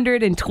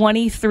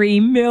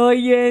 $223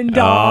 million.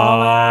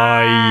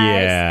 Oh,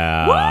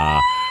 yeah. Woo!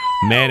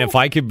 Man, if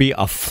I could be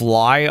a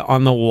fly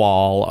on the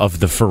wall of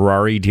the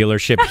Ferrari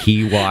dealership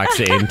he walks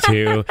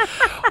into.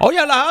 Oh,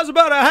 yeah, I was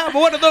about to have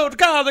one of those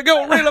cars that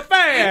go really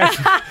fast.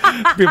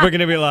 People are going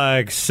to be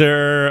like,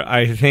 sir,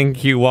 I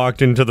think you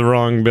walked into the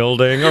wrong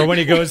building. Or when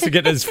he goes to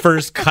get his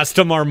first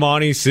custom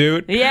Armani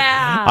suit.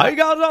 Yeah. I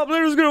got up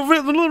there, it's going to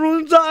fit the little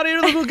inside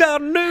here. This was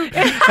kind of new.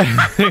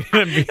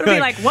 It'll be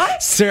like,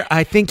 what? Sir,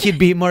 I think you'd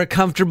be more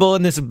comfortable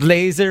in this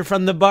blazer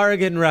from the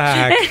bargain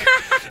rack.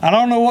 I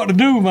don't know what to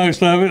do with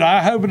most of it.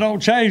 I hope it don't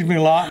change me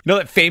a lot. You know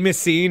that famous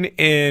scene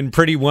in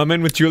Pretty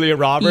Woman with Julia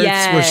Roberts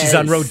where she's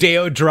on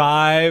Rodeo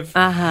Drive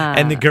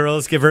and the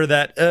girls give her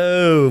that,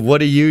 oh,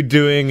 what are you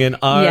doing in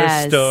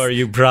our store,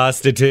 you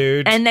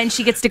prostitute? And then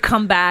she gets to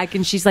come back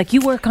and she's like, you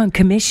work on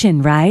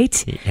commission,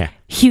 right? Yeah.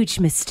 Huge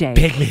mistake.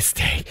 Big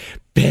mistake.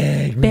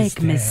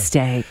 Big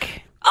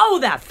mistake. Oh,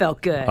 that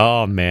felt good.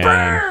 Oh, man.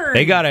 Burn!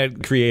 They got to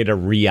create a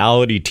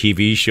reality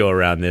TV show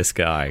around this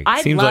guy.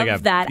 I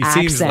love that He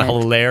accent. seems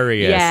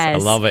hilarious. Yes.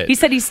 I love it. He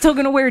said he's still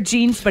going to wear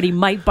jeans, but he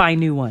might buy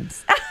new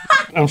ones.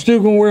 I'm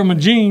still going to wear my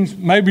jeans,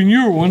 maybe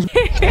newer ones.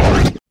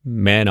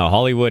 Man, a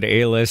Hollywood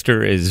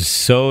A-lister is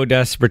so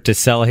desperate to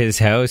sell his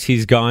house,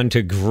 he's gone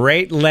to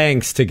great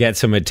lengths to get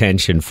some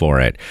attention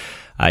for it.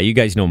 You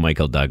guys know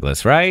Michael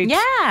Douglas, right?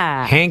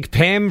 Yeah. Hank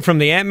Pym from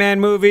the Ant-Man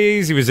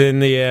movies. He was in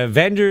the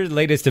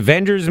latest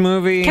Avengers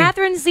movie.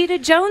 Catherine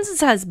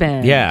Zeta-Jones'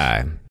 husband.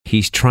 Yeah.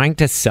 He's trying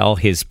to sell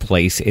his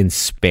place in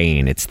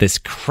Spain. It's this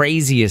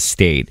crazy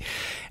estate.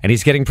 And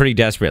he's getting pretty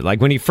desperate.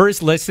 Like when he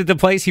first listed the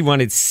place, he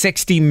wanted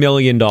 $60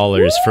 million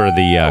for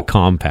the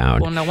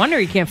compound. Well, no wonder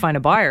he can't find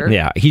a buyer.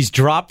 Yeah, he's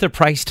dropped the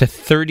price to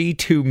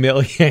 $32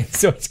 million.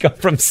 So it's gone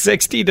from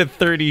 60 to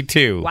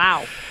 32.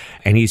 Wow.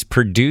 And he's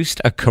produced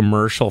a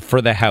commercial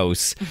for the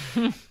house.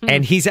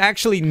 And he's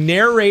actually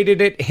narrated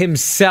it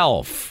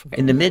himself.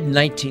 In the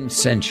mid-19th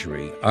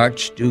century,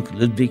 Archduke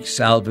Ludwig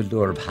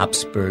Salvador of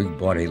Habsburg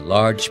bought a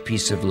large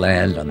piece of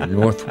land on the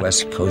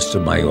northwest coast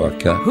of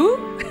Mallorca. Who?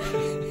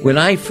 When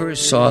I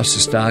first saw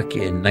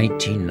Sestaka in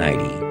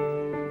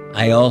 1990,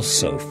 I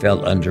also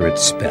fell under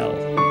its spell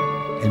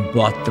and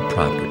bought the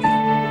property.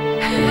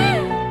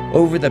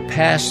 Over the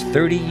past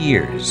 30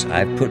 years,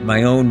 I've put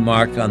my own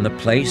mark on the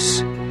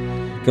place,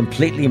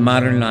 completely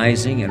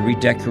modernizing and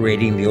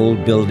redecorating the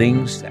old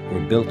buildings that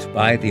were built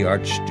by the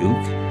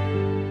Archduke.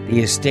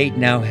 The estate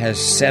now has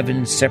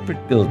 7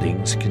 separate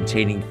buildings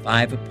containing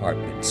 5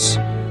 apartments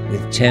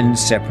with 10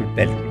 separate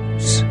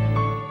bedrooms.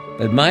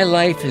 But my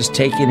life has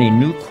taken a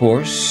new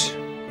course,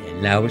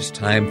 and now it's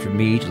time for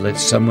me to let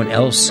someone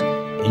else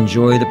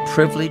enjoy the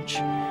privilege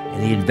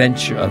and the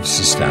adventure of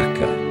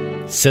Sestaka.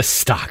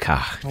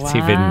 Sestaka. It's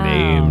even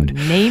named.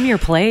 Name your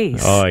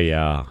place. Oh,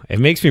 yeah. It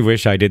makes me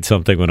wish I did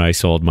something when I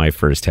sold my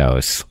first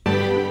house.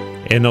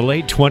 In the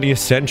late 20th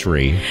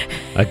century,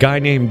 a guy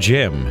named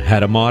Jim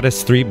had a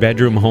modest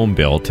 3-bedroom home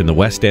built in the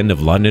West End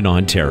of London,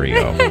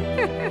 Ontario.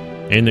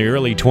 In the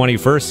early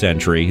 21st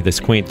century,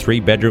 this quaint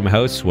 3-bedroom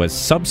house was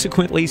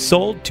subsequently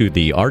sold to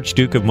the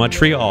Archduke of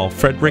Montreal,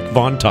 Frederick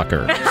von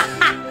Tucker.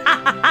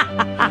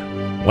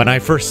 When I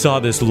first saw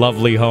this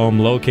lovely home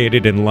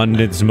located in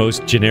London's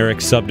most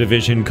generic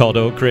subdivision called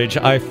Oak Ridge,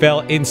 I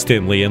fell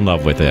instantly in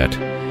love with it.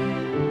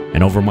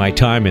 And over my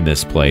time in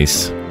this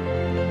place,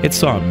 it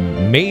saw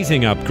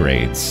amazing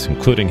upgrades,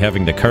 including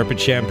having the carpet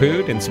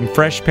shampooed and some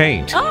fresh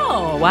paint.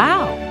 Oh,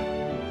 wow.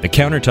 The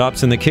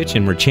countertops in the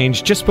kitchen were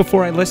changed just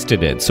before I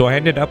listed it, so I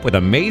ended up with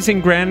amazing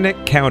granite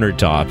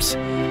countertops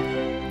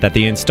that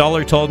the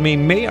installer told me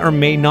may or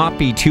may not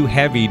be too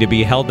heavy to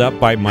be held up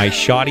by my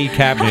shoddy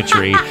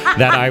cabinetry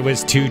that I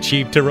was too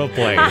cheap to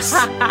replace.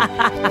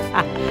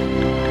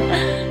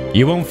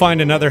 You won't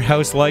find another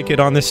house like it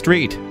on the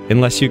street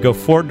unless you go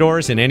 4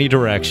 doors in any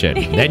direction.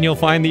 Then you'll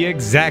find the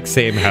exact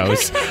same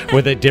house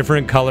with a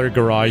different color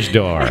garage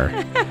door.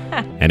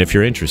 And if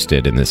you're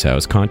interested in this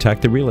house,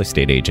 contact the real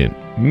estate agent,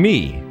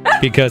 me,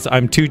 because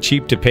I'm too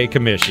cheap to pay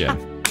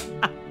commission.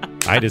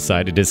 I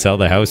decided to sell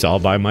the house all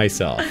by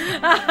myself.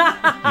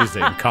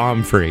 Using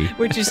Comfree.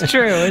 Which is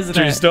true, isn't it?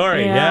 True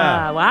story,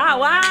 yeah.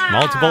 Wow.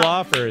 Multiple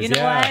offers, You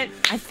know what?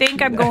 I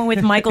think I'm going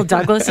with Michael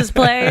Douglas's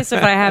place.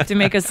 If I have to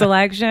make a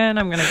selection,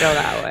 I'm going to go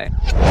that way.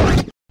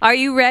 Are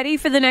you ready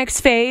for the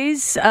next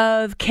phase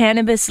of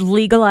cannabis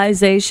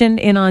legalization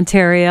in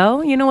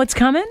Ontario? You know what's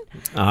coming?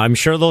 I'm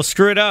sure they'll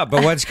screw it up,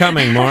 but what's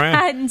coming,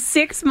 Maura? In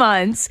 6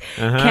 months,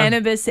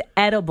 cannabis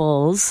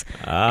edibles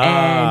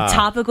and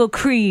topical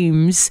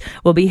creams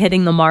will be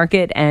hitting the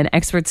market, and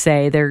experts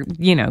say they're,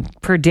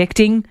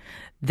 predicting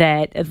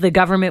that the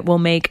government will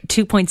make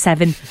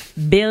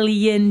 $2.7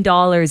 billion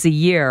a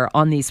year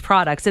on these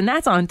products. And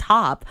that's on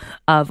top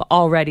of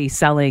already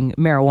selling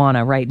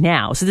marijuana right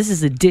now. So this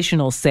is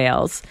additional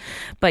sales.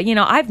 But,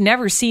 I've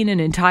never seen an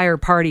entire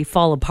party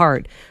fall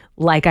apart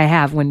like I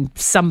have when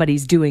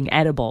somebody's doing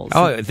edibles.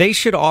 Oh, they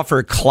should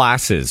offer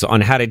classes on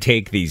how to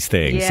take these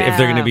things if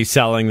they're going to be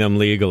selling them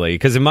legally.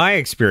 Because in my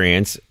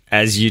experience,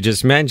 as you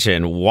just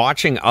mentioned,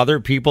 watching other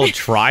people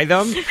try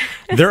them,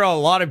 there are a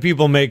lot of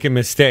people making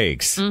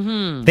mistakes.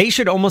 Mm-hmm. They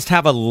should almost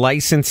have a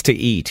license to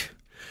eat.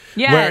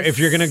 Yes. Where if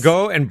you're going to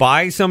go and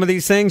buy some of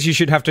these things, you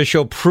should have to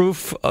show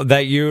proof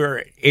that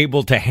you're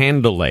able to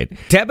handle it.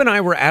 Deb and I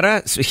were at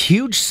a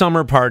huge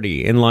summer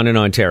party in London,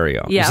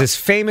 Ontario. Yeah. This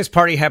famous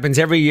party happens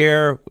every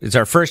year. It's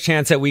our first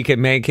chance that we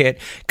can make it.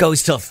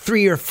 Goes till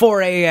 3 or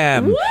 4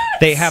 a.m. What?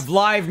 They have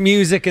live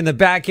music in the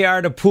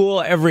backyard, a pool,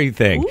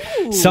 everything.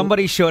 Ooh.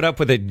 Somebody showed up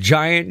with a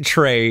giant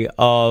tray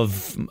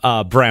of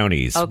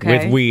brownies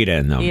with weed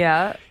in them.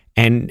 Yeah.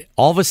 And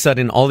all of a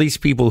sudden, all these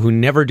people who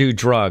never do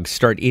drugs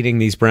start eating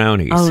these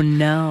brownies. Oh,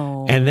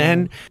 no. And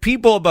then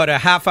people about a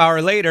half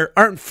hour later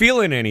aren't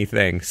feeling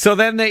anything. So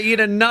then they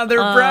eat another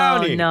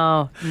brownie.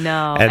 No.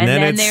 And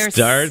then it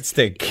starts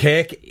to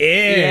kick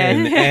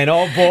in. Yeah. And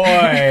oh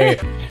boy.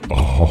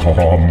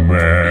 Oh,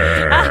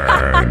 man.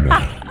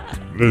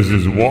 This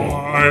is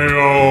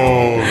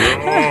wild.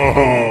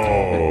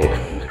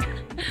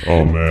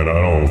 Oh, man,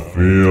 I don't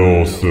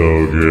feel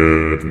so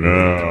good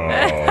now.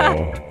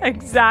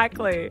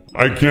 Exactly.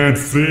 I can't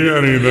see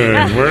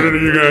anything. Where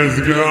did you guys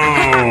go?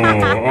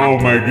 Oh,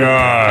 my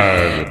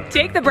God.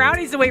 Take the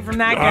brownies away from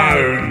that guy.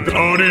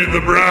 Don't eat the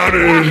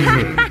brownies.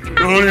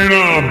 Don't eat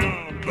them.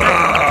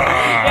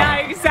 Yeah,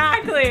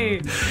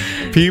 exactly.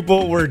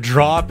 People were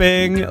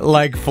dropping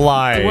like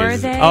flies. Were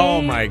they?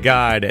 Oh my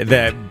God.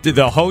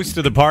 The host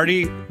of the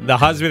party, the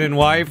husband and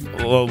wife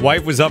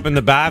was up in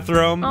the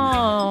bathroom.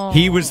 Oh.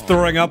 He was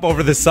throwing up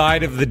over the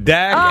side of the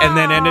deck and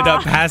then ended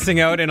up passing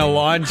out in a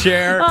lawn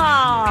chair.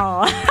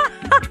 Oh.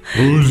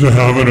 Who's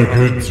having a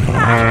good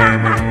time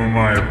at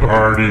my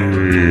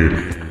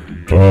party?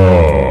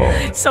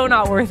 Oh. So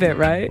not worth it,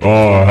 right?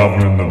 Oh,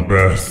 having the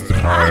best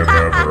time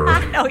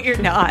ever. No, you're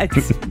not.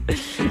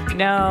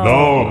 No.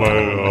 No,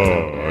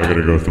 I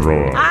gotta go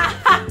throw up.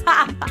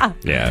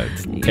 Yeah,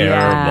 it's terrible.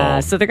 Yeah,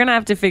 so they're going to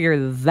have to figure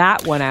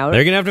that one out.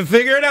 They're going to have to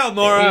figure it out,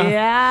 Maura.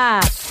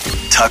 Yeah.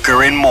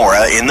 Tucker and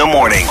Maura in the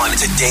morning on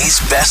today's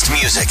best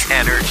music.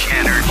 Energy.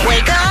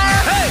 Wake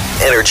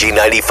up! Energy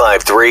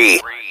 95.3.